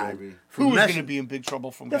from there, God. baby. for Who's messing- going to be in big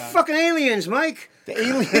trouble from The God? fucking aliens, Mike. The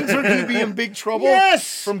aliens are going to be in big trouble.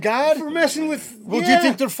 Yes, from God. for messing with. Well, do you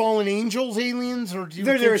think they're fallen angels, aliens, or do you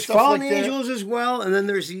think There's stuff fallen like that? angels as well, and then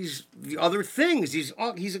there's the other things. He's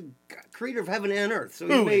a creator of heaven and earth, so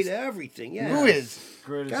he Who made is? everything. Yeah. Who is?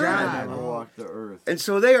 Greatest God. man ever walked the earth. And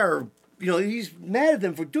so they are. He's mad at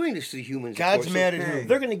them for doing this to the humans. of God's course. mad at So him.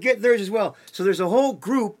 They're going to get theirs as well. So there's a whole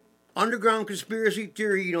group, underground conspiracy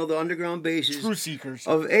theory. The underground bases Truth seekers.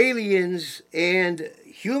 of aliens and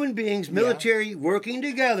human beings, military working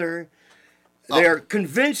together. They're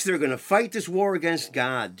convinced they're going to fight this war against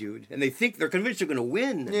God, dude, and they're convinced they're going to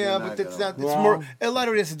win. Yeah, not but that's gonna- not. It's Well- more. A lot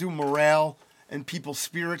of it has to do with morale and people's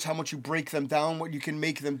spirits, how much you break them down, what you can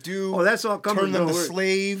make them do. Oh, that's all coming. Turn them don't to worry.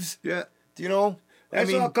 slaves. Yeah, Do you know?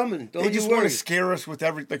 that's all coming. Don't They you just want worry. to scare us with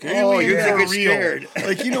everything. Like, Oh, aliens you're gonna are get real. scared.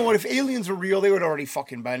 Like, you know what? If aliens were real, they would have already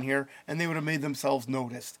fucking been here, and they would have made themselves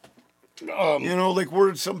noticed. You know, like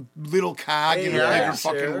we're some little cog in a AI, bigger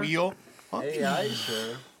fucking sir. wheel. AI,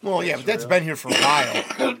 sir. Well, yeah, but that's been here for a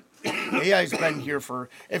while. AI's been here for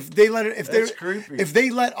if they let it That's creepy. if they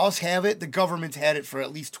let us have it, the government's had it for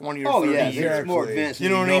at least 20 or 30 yeah, years. it's more advanced. You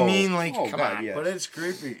than know what I mean? Like, oh, come God, on. yeah. But it's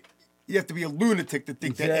creepy. You have to be a lunatic to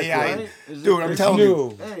think Exactly. that AI. Right? Is it Dude, I'm creepy? telling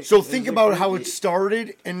you. Hey, So is think it about how creepy? it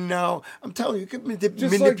started, and now I'm telling you, you can Just like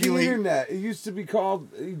the manipulate. internet, it used to be called.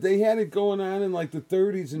 They had it going on in like the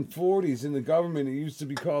 30s and 40s in the government. It used to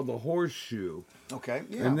be called the horseshoe, Okay.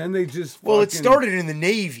 Yeah. and then they just Well, it fucking- started in the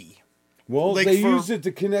Navy. Well, like they for- used it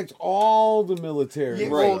to connect all the military. Yeah,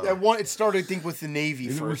 well, it started, I think, with the Navy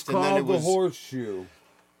It was first, and then called it was. the horseshoe,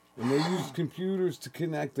 and they used computers to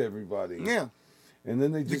connect everybody. Yeah. And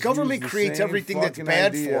then they The just government used the creates same everything that's fucking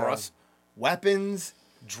bad idea. for us: weapons,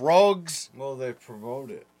 drugs. Well, they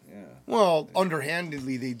promote it. Yeah. Well,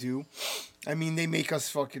 underhandedly they do. I mean, they make us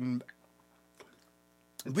fucking.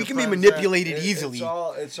 We can be Depends manipulated on- easily.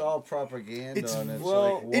 It's all propaganda. It's- and it's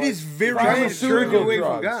well, like, It is what- very. Trying to turn you Pharmaceutical away from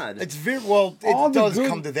drugs. God. It's very well. All It the does good-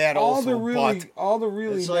 come to that all also, the really, but all the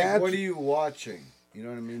really It's like, natural. what are you watching? You know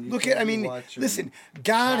what I mean? You look can't at. I be mean, watching listen.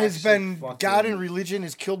 God has toxic been. fucking- God and religion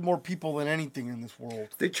has killed more people than anything in this world.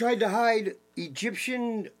 They tried to hide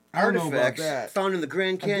Egyptian I don't know about artifacts that. found in the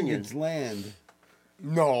Grand I think Canyon. it's land.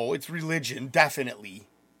 No, it's religion, definitely.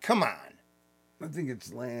 Come on. I think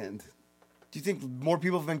it's land. Do you think more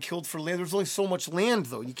people have been killed for land? There's only so much land,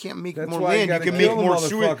 though. You can't make That's more why you land. You gotta can kill make the more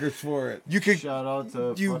motherfuckers for it. You could. Shout out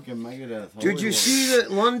to You- fucking Megadeth. Did you see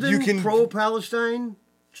that London You can- pro-Palestine?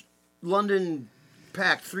 London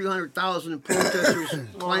packed 300,000 protesters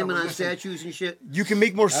climbing on statues and shit. You can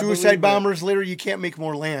make more believe suicide it. bombers later. You can't make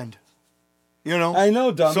more land. You know. I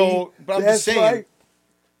know, dummy. So, but I'm just saying.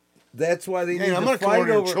 That's why they Hey, need I'm to gonna come fight over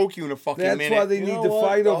here and over. choke you in a fucking That's minute. why they You need know to what?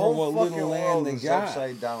 fight The over whole what fucking little world land they is got.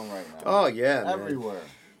 upside down right now. Oh yeah, man. Everywhere.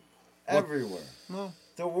 Everywhere. Well,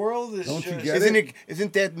 The world is Don't you just... get Isn't it?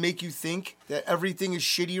 Isn't that make you think that everything is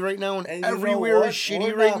shitty right now and, And you know everywhere what? is shitty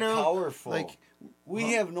We're right not now? powerful. Like,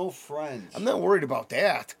 we have no friends. I'm not worried about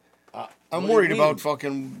that. I'm what do you worried mean? about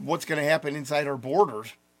fucking what's going to happen inside our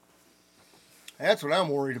borders. That's what I'm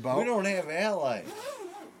worried about. We don't have allies.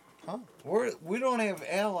 Huh? We don't have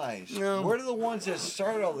allies. No. We're the ones that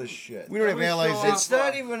start all this shit. We don't have allies. It's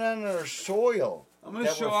not even on our soil. I'm gonna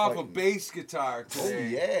That show we're off a fighting. bass guitar Oh today.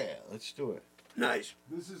 yeah, let's do it. Nice.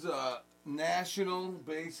 This is a national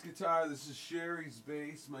bass guitar. This is Sherry's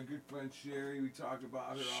bass. My good friend Sherry. We talk about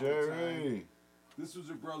her all the time. Sherry. This was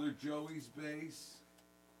her brother Joey's bass.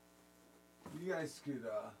 You guys could.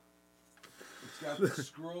 It's got the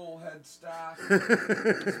scroll headstock.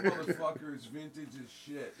 This motherfucker is vintage as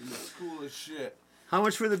shit. And it's cool as shit. How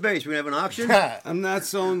much for the bass? We have an auction. I'm not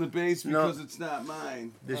selling the bass No. because it's not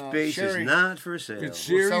mine. This bass Sherry. is not for sale. It's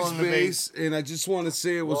We're Sherry's selling the bass, and I just want to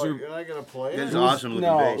say it was Oh, her. you're not gonna play That's it? awesome looking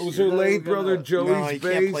No, bass. it was her dude. late You're brother gonna- Joey's No, you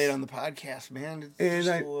bass. can't play it on the podcast, man. It's And just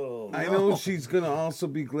I- a little. I know she's gonna also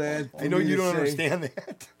be glad. I know for me you to don't say, understand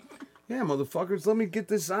that. Yeah, motherfuckers, let me get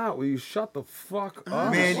this out. Will you shut the fuck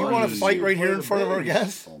up? Man, you want to fight right here in front of our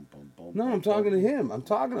guests? No, I'm talking to him. I'm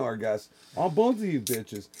talking to our guests. All both of you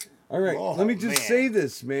bitches. All right, Oh, let me just man. say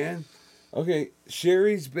this, man. Okay,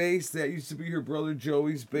 Sherry's bass, that used to be her brother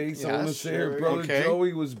Joey's bass. I want to Yes, say her Sherry. brother Okay.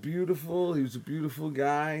 Joey was beautiful. He was a beautiful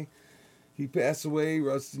guy. He passed away,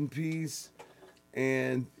 rest in peace.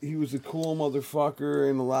 And he was a cool motherfucker,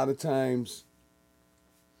 and a lot of times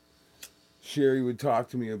Sherry would talk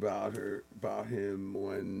to me about him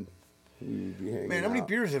when we would be hanging Man, how many out.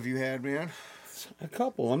 beers have you had, man? A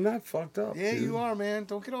couple. I'm not fucked up. Yeah, dude. you are, man.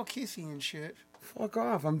 Don't get all kissy and shit. Fuck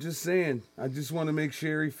off. I'm just saying. I just want to make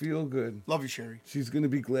Sherry feel good. Love you, Sherry. She's gonna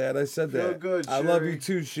be glad I said Feel that. good, I love Sherry. you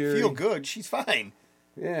too, Sherry. Feel good. She's fine.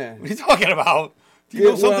 Yeah. What are you talking about? Do you Get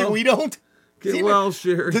know something well. we don't? Does Get he well,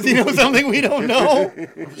 Sherry. Does he know something we don't know?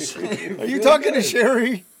 Are you talking to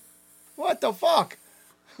Sherry? What the fuck?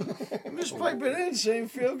 I'm just piping in, saying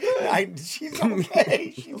feel good. She's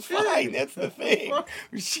okay. She's fine. That's the thing.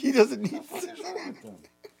 She doesn't need.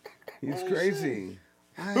 He's crazy.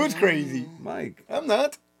 Who's crazy? Mike. I'm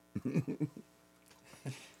not.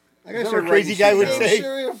 I gotta That's start what a crazy writing guy shit would down. say.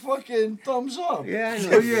 Sherry a fucking thumbs up. Yeah, I know.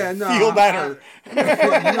 Oh yeah, no. Feel better.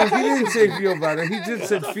 No, he didn't say feel better. He just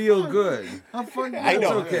said feel good. I'm fucking I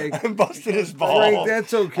know. okay. I'm busting his balls. Frank,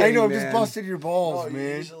 that's okay, I know. I'm man. just busting your balls, Oh,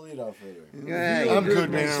 man. he's a lead off hitter. Yeah, I'm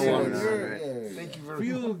good, man. I Feel want good. it. Thank you very much.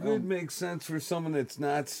 Feel good makes sense for someone that's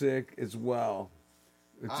not sick as well.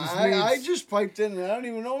 It just I means just piped in and I don't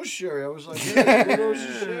even know Sherry. I was like, hey, who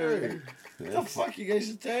knows Sherry? What the fuck you guys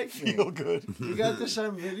attacked me? Feel good. You got this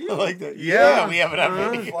on video? I like that. Yeah. We have it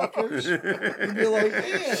on video. Fuckers. You'd be like,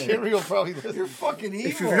 man, Sherry will probably listen. you're fucking evil.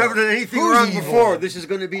 If you've never done anything Who's wrong evil? before, this is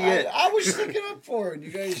going to be it. I was sticking up for it. You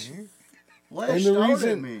guys and lashed the out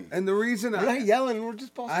at me. reason and the reason We're not yelling. We're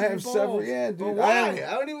just busting I your have balls. several. Yeah, But dude. why?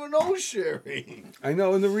 I don't even know Sherry. I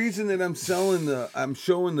know, and the reason that I'm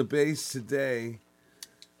showing the bass today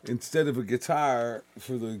instead of a guitar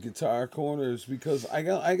for the guitar corners because I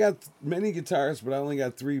got many guitars, but I only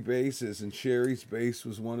got 3 basses, and Sherry's bass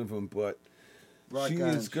was one of them. But Rock she on,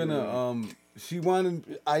 is gonna she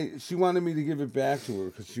wanted me to give it back to her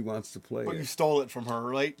because she wants to play But you it. stole it from her,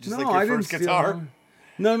 right? Just No, like your I didn't first steal guitar. it.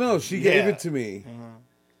 No, she gave Yeah. it to me.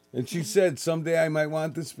 And she said, someday I might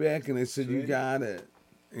want this back. And I said, you got it.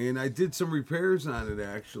 And I did some repairs on it,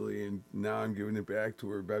 actually. And now I'm giving it back to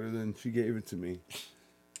her better than she gave it to me.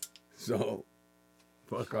 So,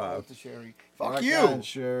 fuck off. To Sherry. Fuck Rock you. on,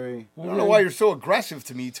 Sherry. I don't know why you're so aggressive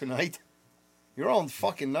to me tonight. You're all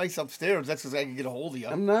fucking nice upstairs. That's because I can get a hold of you.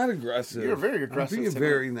 I'm not aggressive. You're very aggressive I'm being tonight.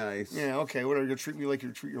 very nice. Yeah, okay. Whatever. You'll treat me like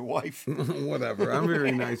you treat your wife. Whatever. I'm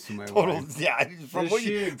very nice to my Total. wife. Yeah. From Is what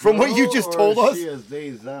she you a from what you girl just or told is us. She is they,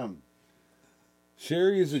 them.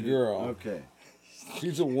 Sherry is a girl. Okay.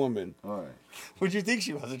 She's a woman. All right. Would you think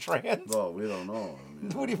she was a trans? Well, we don't know. I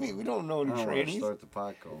mean, What do you mean? We don't know any I don't want to trannies. start the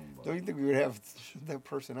pot going, but Don't you think we would have that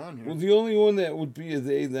person on here? Well, the only one that would be a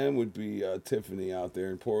they them would be Tiffany out there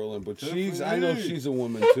in Portland, but I know Tiffany. she's a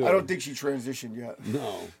woman too. I don't think she transitioned yet.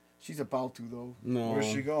 No, She's about to though. no. where's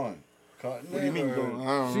she going? Cutting What do you it, mean or- going?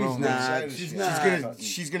 I don't She's know. not. She's She's not.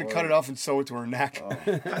 She's gonna cut it off and sew it to her neck.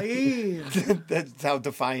 That's how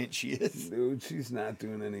defiant she is. Dude, she's not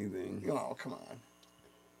doing anything. Oh, come on.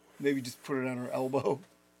 Maybe just put it on her elbow.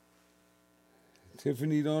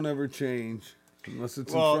 Tiffany don't ever change unless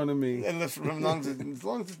it's Well, in front of me. Unless, as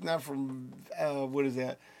long as it's not from what is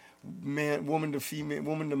that? Woman to female,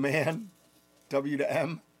 woman to man, W to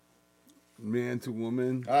M. Man to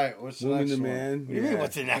woman, All right, what's the woman next to one? man. What do you mean?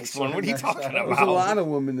 What's the next one? What are you next talking item? about? There's a lot of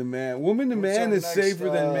woman to man. Woman to What's man our is next, safer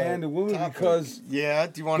than man to woman topic? because Yeah.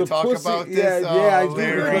 Do you want to The talk pussy- about this? yeah, I do,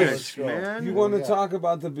 Larry? because- Let's go. man. you want to Yeah. talk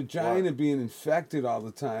about the vagina being infected all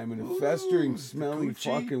the time and festering, smelly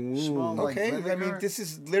coochie fucking smell wounds. like Okay, I vinegar? mean, this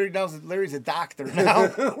is Larry's a doctor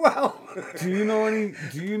now. Well, Do you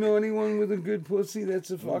know anyone with a good pussy that's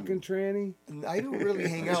a fucking tranny? I don't really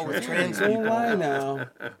hang out with trans Don't people. lie now.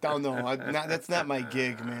 Don't know. That's not my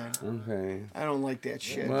gig, man. Okay. I don't like that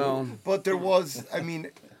shit. Well, but there was. I mean,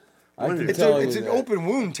 I can it's tell it's you an that. open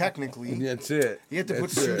wound technically. That's it. You have to put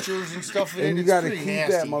That's it. sutures and stuff in And it. you got to It's keep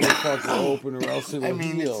pretty that nasty. motherfucker open, or else it'll I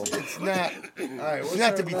mean, heal. it's not. All right, what's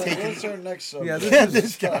not our to be next- taken- What's our next subject? Yeah, Yeah, this this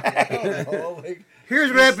is. guy. I don't know, like, Here's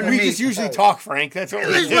what happened to We me. just usually talk, Frank. That's what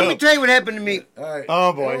we Let me do. tell you what happened to me. all right.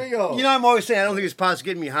 Oh, boy. Here we go. You know, I'm always saying I don't think it's possible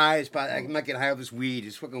getting me high. It's possible, I might get high with this weed.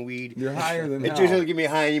 It's fucking weed. You're higher than It hell. just doesn't get me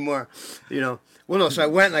high anymore. You know. Well, no. So I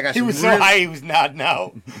went and I got He some. was so high, he was nodding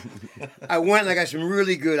out. I went and I got some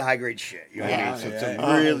really good high grade shit. You know what I mean?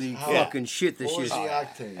 Some really fucking shit. This What was shit.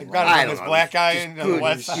 the octane? I got I him on don't this know, black guy just on the good,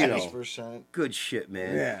 west you side. know. 6%. Good shit,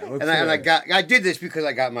 man. Yeah, let's and I hear it. I did this because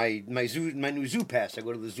I got my new zoo pass. I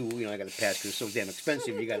go to the zoo. You know, I got a pass because it's so damn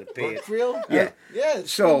expensive. You got to pay it. Brookfield? Yeah. Yeah, it's a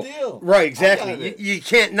So good deal. right, I exactly. got it. You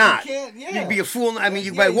can't not. You can't, yeah. You'd be a fool. I mean,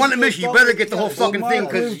 you Yeah, by one you admission, you just better don't- get the whole yeah, fucking Mark thing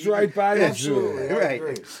lives because right by the Absolutely, zoo. I Right.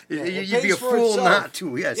 agree. You'd It be a pays for fool itself. not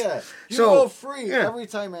to. Yes. Yeah, you So go free yeah. every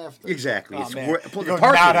time after. Exactly. Oh, It's man. where- You the go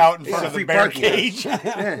parking. nod out in front Yeah, of the free bear parking. cage.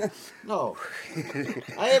 Yeah. No,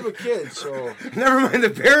 I have a kid, so Never mind the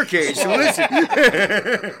bear cage. So listen,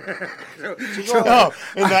 Oh,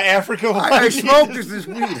 in the Africa one. I smoked this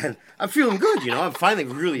weed and I'm feeling good. You know, I'm finally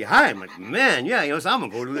really high. I'm like, man, yeah. You know, so I'm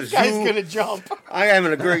gonna go to the zoo. Guy's gonna jump. I'm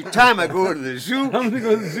having a great time. I go to the zoo. I'm gonna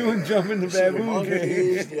go to the zoo and jump in the the baboon monkeys,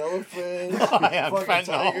 cage. the elephants, yeah, fucking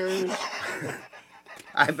fentanyl. tigers.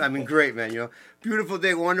 I mean, great, man. You know, beautiful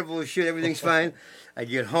day, wonderful as shit. Everything's fine. I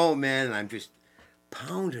get home, man, and I'm just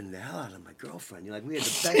pounding the hell out of my girlfriend. You know, like we had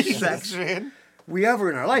the best sex Man. we ever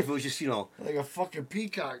in our life. It was just, you know, Like a fucking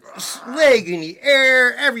peacock. leg in the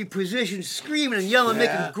air, every position, screaming and yelling, Yeah.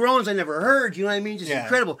 making groans I never heard. You know what I mean? Just Yeah.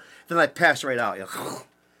 incredible. Then I passed right out. You know,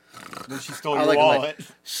 Then she stole I your like, wallet.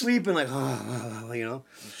 sleeping like, you know.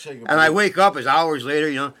 Shake And I wake up as hours later,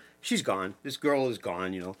 you know, she's gone. This girl is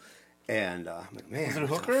gone, you know. And I'm like, man, Was it a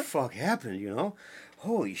what hooker? the fuck happened, you know?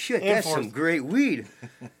 Holy shit, Air that's Force. some great weed.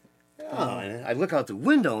 Oh, and I look out the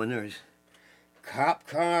window and there's cop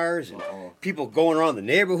cars and people going around the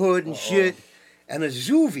neighborhood and shit, and a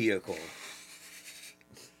zoo vehicle.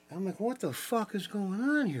 I'm like, what the fuck is going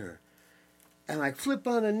on here? And I flip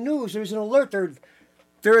on the news. There's an alert.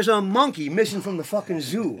 There is a monkey missing from the fucking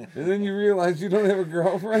zoo. And then you realize you don't have a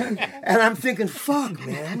girlfriend. And I'm thinking, fuck,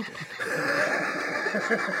 man.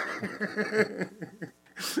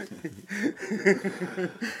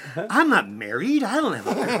 I'm not married. I don't have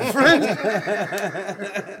a girlfriend.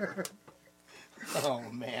 Oh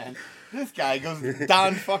man, this guy goes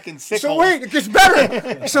down fucking sick. So wait, it gets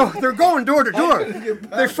better. So they're going door to door.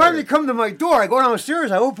 They finally come to my door. I go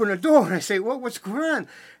downstairs. I open the door and I say, "What's going on?"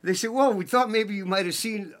 They say, "Well, we thought maybe you might have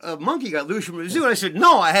seen a monkey got loose from the zoo." And I said,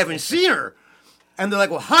 "No, I haven't seen her." And they're like,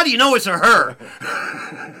 "Well, how do you know it's a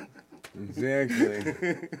her?"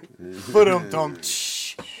 Exactly. Put him dumb.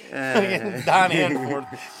 Don Hanford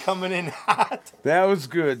coming in hot. That was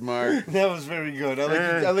good, Mark. That was very good.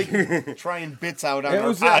 I like you trying bits out on It our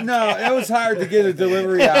was podcast. no, it was hard to get a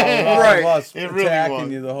delivery out of all Right. of us It really attacking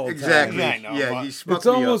was. you the whole Exactly. time. Yeah, I know, Yeah, but- he smucked It's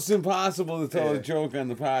me almost up. impossible to tell a joke on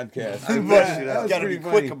the podcast. But That you was gotta be pretty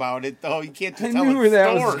quick funny. about it, though. You can't I just tell knew a where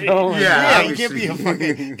that was story. going. Yeah, you can't be a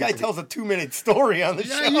fucking guy tells a 2-minute story on the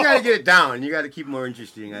show. Yeah, you gotta get it down. You gotta keep it more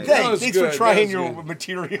interesting. That Thanks, was thanks good, for trying that was your good.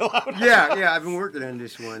 material out. Yeah, I've been working on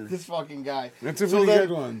this one. This fucking guy. That's a So really then-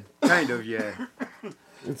 good one. Kind of, yeah.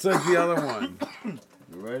 It's like the other one. You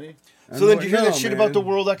ready? So then, did you hear No, that shit man. about the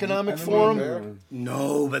World Economic I don't Forum? know.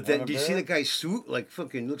 No, but then Want a do you see bear? the guy's suit? Like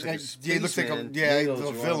fucking looks like a Yeah, he looks like a spaceman. the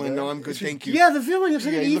want a villain. No, bear? I'm good, thank you. Yeah, the villain. Looks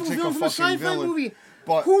like Yeah, an he evil looks like a villain from a fucking sci-fi villain. movie.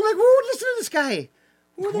 But Who would listen to this guy?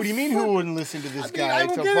 what do you mean? Who wouldn't listen to this I mean, guy? I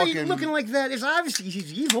It's a don't get it. fucking. Looking like that. It's obviously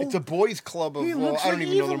he's evil. It's a boys' club of. He Well, looks I don't like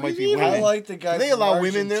even know evil. there might be He's evil. women. I like the guy Do they from allow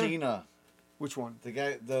women there? Argentina. Which one? The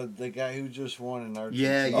guy who just won in Argentina.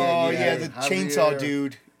 Yeah, yeah, Oh yeah, the Javier- chainsaw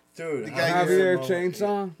dude. Dude, The guy Javier Javier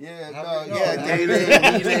Chainsaw? Yeah, Javier- no, no, yeah, Hey,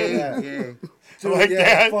 David. yeah. Dude, like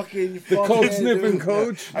yeah, that. Fucking, The coat sniffing dude.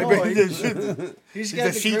 coach? I No, bet he- he's He's a got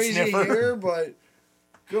the seat crazy sniffer. hair, but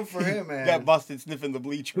good for him, man. got busted sniffing the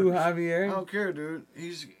bleachers. Who, I Javier? don't care, dude.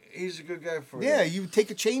 He's a good guy for Yeah, you. you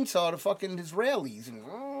take a chainsaw to fucking his rallies. And,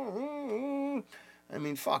 I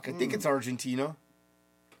mean, fuck. I think it's Argentina.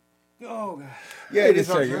 Oh, God. Yeah, Wait it a is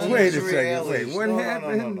second, Argentina. wait a He's second, wait, realist. what No,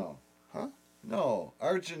 happened? No. Huh? No,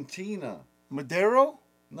 Argentina. Madero?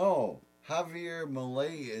 No, Javier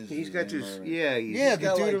Malay is. He's his got name, this. right? Yeah, Yeah, He's the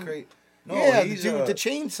got dude like of- No, yeah, the he's dude with the a,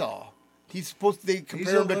 chainsaw. He's supposed to. They he's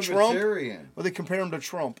compare a him to Trump. libertarian. Well, they compare him to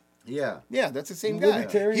Trump. Yeah. Yeah, that's the same guy.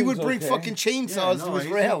 Libertarian's He would bring okay. fucking chainsaws to his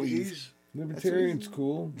rallies. Libertarian's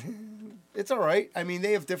cool. It's all right. I mean,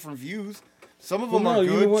 they have different views. Some of them Well, are no, you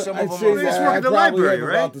good. know what? Some I'd of them say are You just that work I at the probably library, have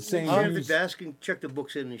right? about the same Sit at the views. desk and check the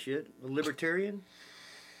books in and shit. A libertarian?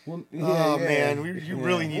 Well, Oh yeah. man, you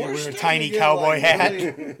really need to We're wear a starting tiny to get, cowboy like, hat.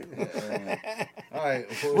 really- All right.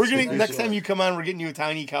 We're gonna next time you come on, we're getting you a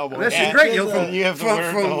tiny cowboy That's hat. great. You know, And you have to wear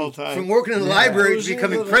it the whole time. from working in the library to Who's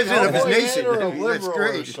becoming either the president of his cowboy hat nation. or a That's liberal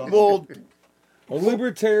or great. something. Well, A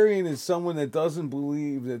libertarian is someone that doesn't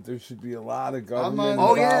believe that there should be a lot of government on-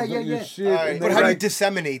 involved Oh, yeah, in yeah, your yeah. shit. All right, and but they how do you like-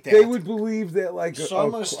 disseminate that? They would believe that like So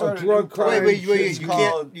I'm gonna a start a drug new crime. wait, It's you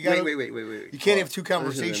called- can't. You gotta, Wait. You can't have two Listen to them,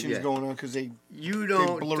 conversations yeah. going on because they You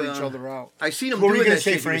don't blur each other out. I seen him What were you doing gonna that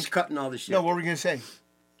say, shit. He was Frank? cutting all the shit. No, what were we gonna say?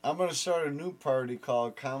 I'm gonna start a new party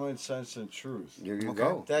called Common Sense and Truth. There you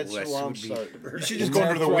go. That's Well, who I'm would be- starting. You should just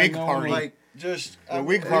go to the Whig Party. Like just The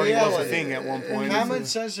Whig Party was a thing at one point. Common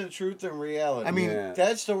Sense and Truth and Reality. I mean, Yeah.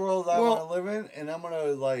 that's the world I Well- want to live in, and I'm gonna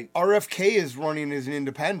like. RFK is running as an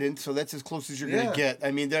independent, so that's as close as you're Yeah. going to get. I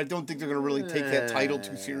mean, I don't think they're going to really take that title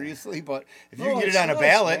too seriously, but if you No, get it's it on a nuts,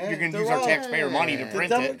 ballot, man. you're going to They're use our all- taxpayer money to The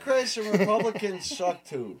print it. Democrats and Republicans suck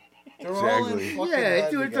too. They're all in Exactly. fucking Yeah,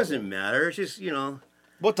 bed dude, it together. doesn't matter. It's just,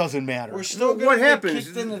 What doesn't matter? We're still gonna what get happens?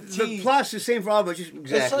 kicked in the The teeth. plot's the same for all, but just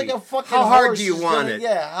exactly. It's like a fucking How hard horse do you is want gonna- it?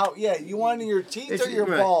 Yeah, you want it in your teeth It's- or your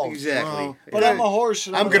right, balls? Exactly. Well, But I'm a horse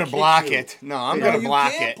and I'm gonna going to kick block you. it. No, I'm No, going to you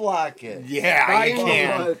block can't it. block it. Yeah, you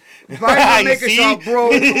can. Biden You make us see? all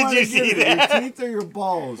broke. Did You wanna you get see it, that? Your teeth or your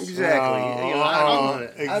balls? Exactly. You know, I don't want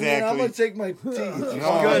it. I mean, I'm Exactly. gonna take my teeth. No, I'm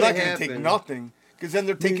gonna not going to take happen. nothing because then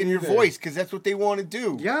they're taking your neither. voice because that's what they want to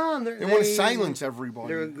do. Yeah, They want to silence everybody.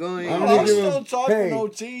 They're going. I'm Oh, gonna I'm give still him- talking hey. no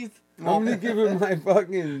teeth. I'm gonna give him my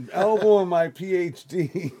fucking elbow and my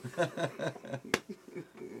PhD.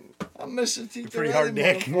 I'm missing teeth. Pretty already,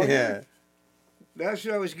 hard dick. motherfucker. Yeah. That's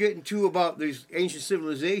what I was getting to about these ancient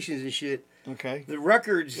civilizations and shit. Okay. The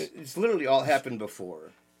records, it's literally all happened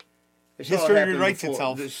before. It's all History happened rewrites before.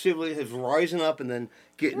 itself. The civilization has risen up and then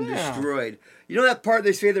getting Yeah. destroyed. You know that part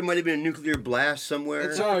they say there might have been a nuclear blast somewhere?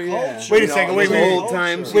 It's Oh, our yeah. culture. Wait a You know, second. Wait, those wait, old wait.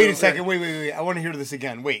 times. Wait you a know, second. Wait. I want to hear this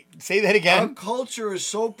again. Wait. Say that Our again. culture is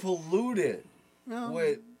so polluted.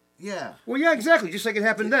 With yeah. Well, yeah, exactly. Just like it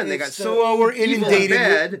happened then. They got It's so Well, we're evil inundated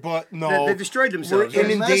and with, bad but no, that they destroyed we're themselves. The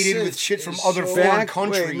inundated with message shit from is other so- foreign Back,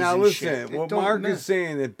 countries wait, now and listen, shit. what don't Mark matter. is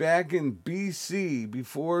saying that back in BC,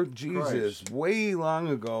 before Jesus, way long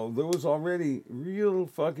ago, there was already real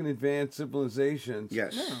fucking advanced civilizations.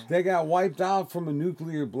 Yes. They got wiped out from a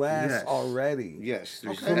nuclear blast Yes. already. Yes.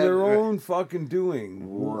 there's From that- their own fucking doing.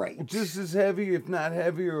 Right. Just as heavy, if not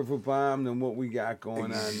heavier, of a bomb than what we got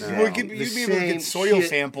going on now. Well, you'd be able to get soil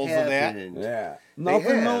samples of that. Yeah. They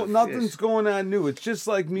Nothing have, nothing's yes. going on new. It's just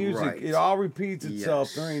like music. Right. It all repeats itself.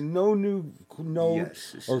 Yes. There ain't no new note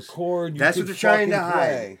Yes, this or is- chord you That's could what they're trying to fucking hide.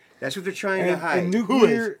 play. That's what they're trying to hide. And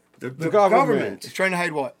nuclear, The the government. government. It's trying to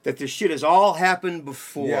hide what? That this shit has all happened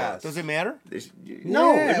before. Yes. Does it matter?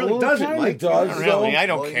 No, Yeah, it really well, it doesn't, kinda Mike. does. Not really. So- I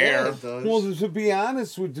don't Well, care. yeah, it does. Well, to be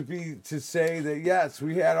honest, would be to say that yes,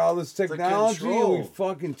 we had all this technology and we control.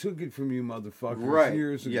 fucking took it from you, motherfuckers, Right.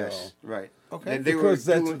 years ago. Yes. Right. Okay. And they were Because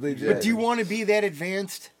that's doing- what they did. But do you want to be that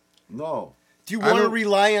advanced? No. Do you I want to don't-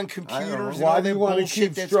 rely on I computers don't. and Why all do you that want to bullshit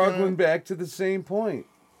keep that's struggling gonna... back to the same point?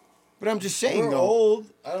 But I'm just saying, We're though. old.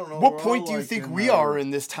 I don't know. What we're point all do you like think in, we are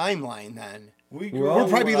in this timeline then? We Well, We're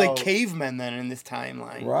probably like without- cavemen then in this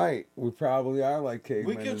timeline. Right. We probably are like cavemen.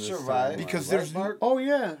 We in can this survive timeline. Because right, there's- Mark? Oh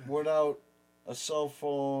yeah. Without a cell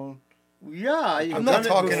phone. Yeah. You've I'm not done it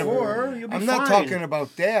talking before. about. You'll be I'm not fine. talking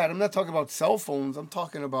about that. I'm not talking about cell phones. I'm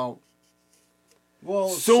talking about Well,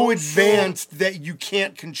 so advanced that you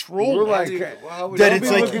can't control We're it. like- That I'll it's be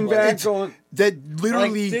like looking back it's, going, that like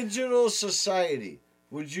literally digital society.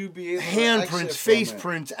 Would you be able to handprints, exit face from it?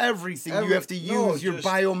 prints, everything Every- you have to use. no, Your just-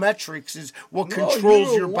 biometrics is what No, controls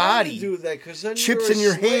you your don't wanna body. Do that, 'cause then Chips you're in a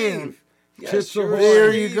your slave. hand. Yes, Chips you're a ahoy.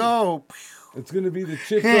 There you slave. go. it's going to be the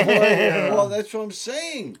Chips Ahoy. Well, that's what I'm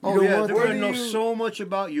saying. Oh, You know yeah, what? They're where going to do know you- so much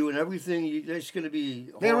about you and everything. It's going to be.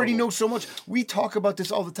 They already horrible. know so much. We talk about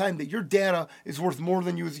this all the time that your data is worth more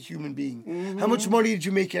than you as a human being. How much money did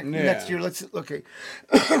you make next year? Let's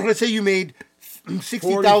let's say you made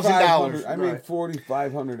 $60,000. I made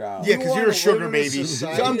 $4,500. Yeah, You because wanna you're a sugar live in a baby. So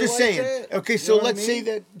society I'm just like saying. that? Okay, You so know what I let's say mean?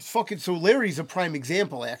 that fucking. So Larry's a prime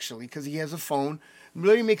example actually because he has a phone.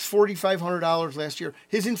 Larry makes $4,500 last year.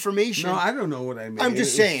 His information. No, I don't know what I made. I'm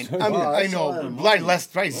just saying. I that's a know. lot of Like less,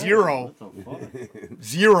 probably zero. What the fuck?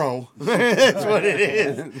 Zero. That's what it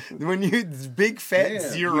is. When you big fat Yeah.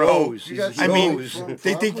 zero. Yo's. You got I mean, Yo's.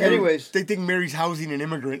 they think. Anyways. they think Mary's housing an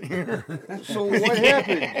immigrant here. So what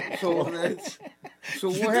happened? So Well, that's So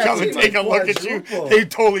what Come happened? and take a look at you. They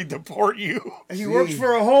totally deport you. He worked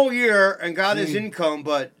for a whole year and got his income,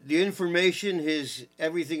 but the information,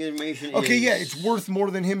 information Okay, is... yeah, it's worth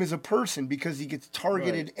more than him as a person because he gets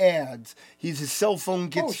targeted ads. His cell phone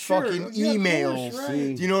gets sure. fucking Yeah, of course, emails.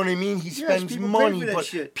 right. Do you know what I mean? He spends people pay money, for that but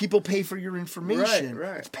shit. people pay for your information.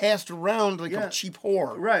 Right. It's passed around like Yeah. a cheap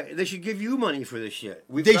whore. Right, they should give you money for this shit.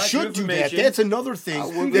 We've They got your should do that. information. That's another thing.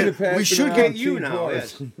 We're that gonna pass we it should around get you cheap now, whores.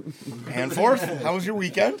 yes. and forth. How was your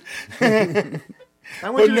weekend? I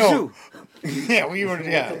went to the no. zoo. Yeah, we were.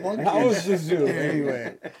 Yeah, How was the zoo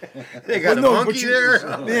anyway? They got a no, monkey but you- there.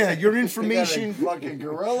 yeah. Your Got a information. fucking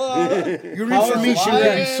gorilla. Your How is information it?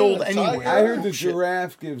 can be sold anywhere. I heard the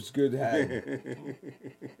giraffe gives good head.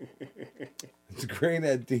 It's great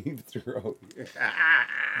at deep throat.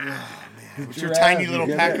 With your tiny little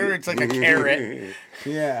you get pecker, it? it's like a carrot.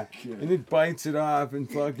 Yeah, and it bites it off and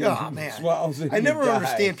fucking Oh, man. swallows it. I and never dies.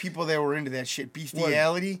 understand people that were into that shit.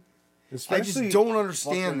 Bestiality. I Especially, just don't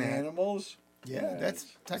understand Fucking that. animals. Yeah, that's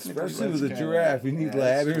technically. especially with right. a giraffe, you need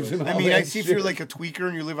ladders and all I mean, that I see if shit. you're like a tweaker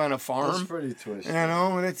and you live on a That's farm. pretty twisted. I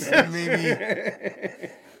know that's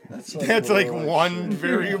maybe that's more like one shit.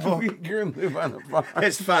 variable. You're gonna live on a farm.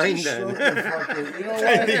 That's fine Stroke then. the fucking, you know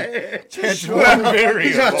I what? think that's Well, one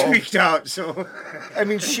He's all variable. tweaked out, so... I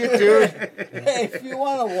mean, shit, dude. Hey, if you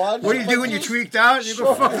want to watch, What do you do when you're tweaked out? You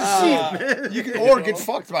go fucking see it, man. You can or get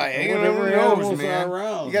fucked by it. You Whatever never knows, animals man. are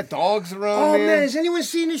around. You got dogs around, Oh, man, man. has anyone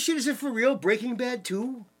seen this shit? Is it for real? Breaking Bad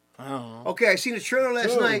 2? I don't know. Okay, I seen a trailer last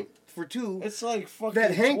Dude. night for 2. It's like fucking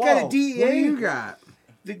That Hank 12. got a DEA. What do you got?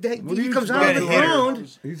 He do you comes got? out of the Got a hitter.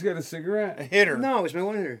 ground. He's got a A cigarette. hitter. No, it's my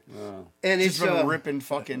one hitter. Oh. And it's Just from ripping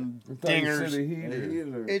fucking I thought you said dingers. a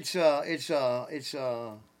heater.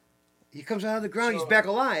 he comes out of the ground. He's back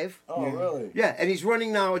alive. Oh, really? Yeah, and he's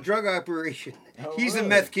running now a drug operation. Oh, He's the really?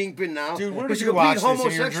 meth kingpin now. Dude, where He's did a you watch complete this?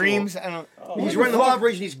 In your homosexual. dreams? I don't. He's running the whole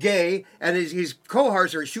operation. He's gay, and his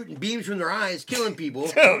cohorts are shooting beams from their eyes, killing people.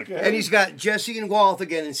 Dude. And he's got Jesse and Walt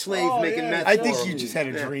again enslaved, Oh, making yeah. meth. I for think him. you just had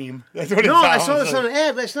a Yeah. dream. That's what it No, I sounds saw this like. on an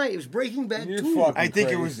ad last night. It was Breaking Bad You're 2. fucking I think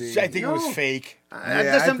it crazy. was No. fake. I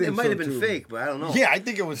It think might so, have been too. fake, but I don't know. Yeah, I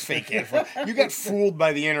think it was fake. You got fooled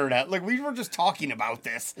by the internet. Like we were just talking about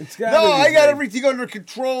this. It's gotta No, be I got fake. everything under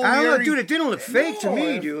control. I don't know, Mary. dude. It didn't look fake to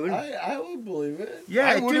me, dude. I would believe it. Yeah,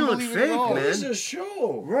 I it wouldn't didn't look believe it at fake, all. man. It's a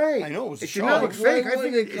show. Right. I know, it was a It did not show. look fake. Why I would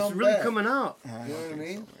think it it's come really back? coming out. You know what I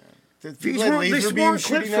mean? The These people had weren't, laser this beams weren't clips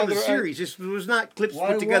shooting from the out their- series. This was not clips Why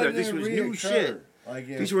put together. wouldn't This it was new reoccur? shit. Like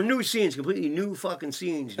if, These were new scenes, completely new fucking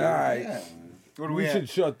scenes, dude. All right. yeah. What do We we should have?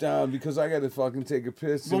 shut down because I got to fucking take a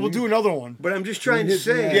piss. Well, we'll do another one. But I'm just trying to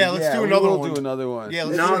say Yeah, let's do another we'll one. do another one. Yeah,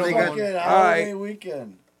 let's Now do they another got- one. Fucking All holiday right.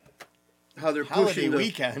 weekend. how they're Holiday pushing the,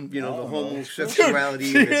 weekend. you know, the I don't know.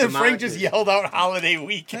 homosexuality. Dude, and the Frank just demonic- yelled out "Holiday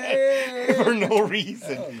Weekend" for no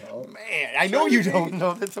reason. Man, I know you don't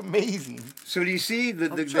know. That's amazing. So do you see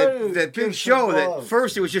trying to that big give show some that love.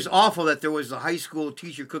 first it was just awful that there was a high school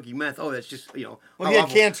teacher cooking meth. Oh, that's just, you know. Well, how he had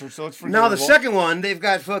awful. cancer, so it's Now the forgivable. second one, they've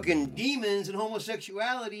got fucking demons and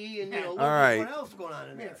homosexuality and, you know, look All right. what else going on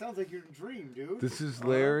in there. it sounds like your dream, dude. This is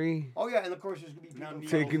Larry Oh yeah, and of course there's gonna be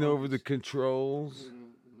people taking over the controls.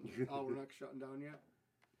 Oh, we're not shutting down yet.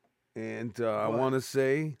 And I want to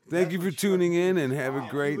say thank you for tuning in and have a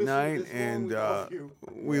great night. And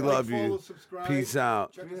we love you. Peace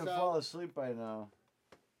out. I'm gonna fall asleep by now.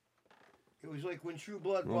 It was like when True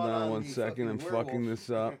Blood Hold brought on on one the second. I'm fucking fucking werewolves. this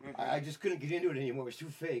up. I just couldn't get into it anymore. It was too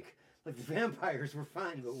fake. Like the vampires were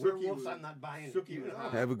fine, but werewolves, I'm not buying it. Suki Even was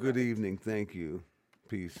though- Have a good evening. Thank you.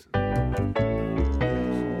 Peace.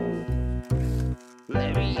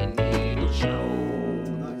 Larry and Needle Show.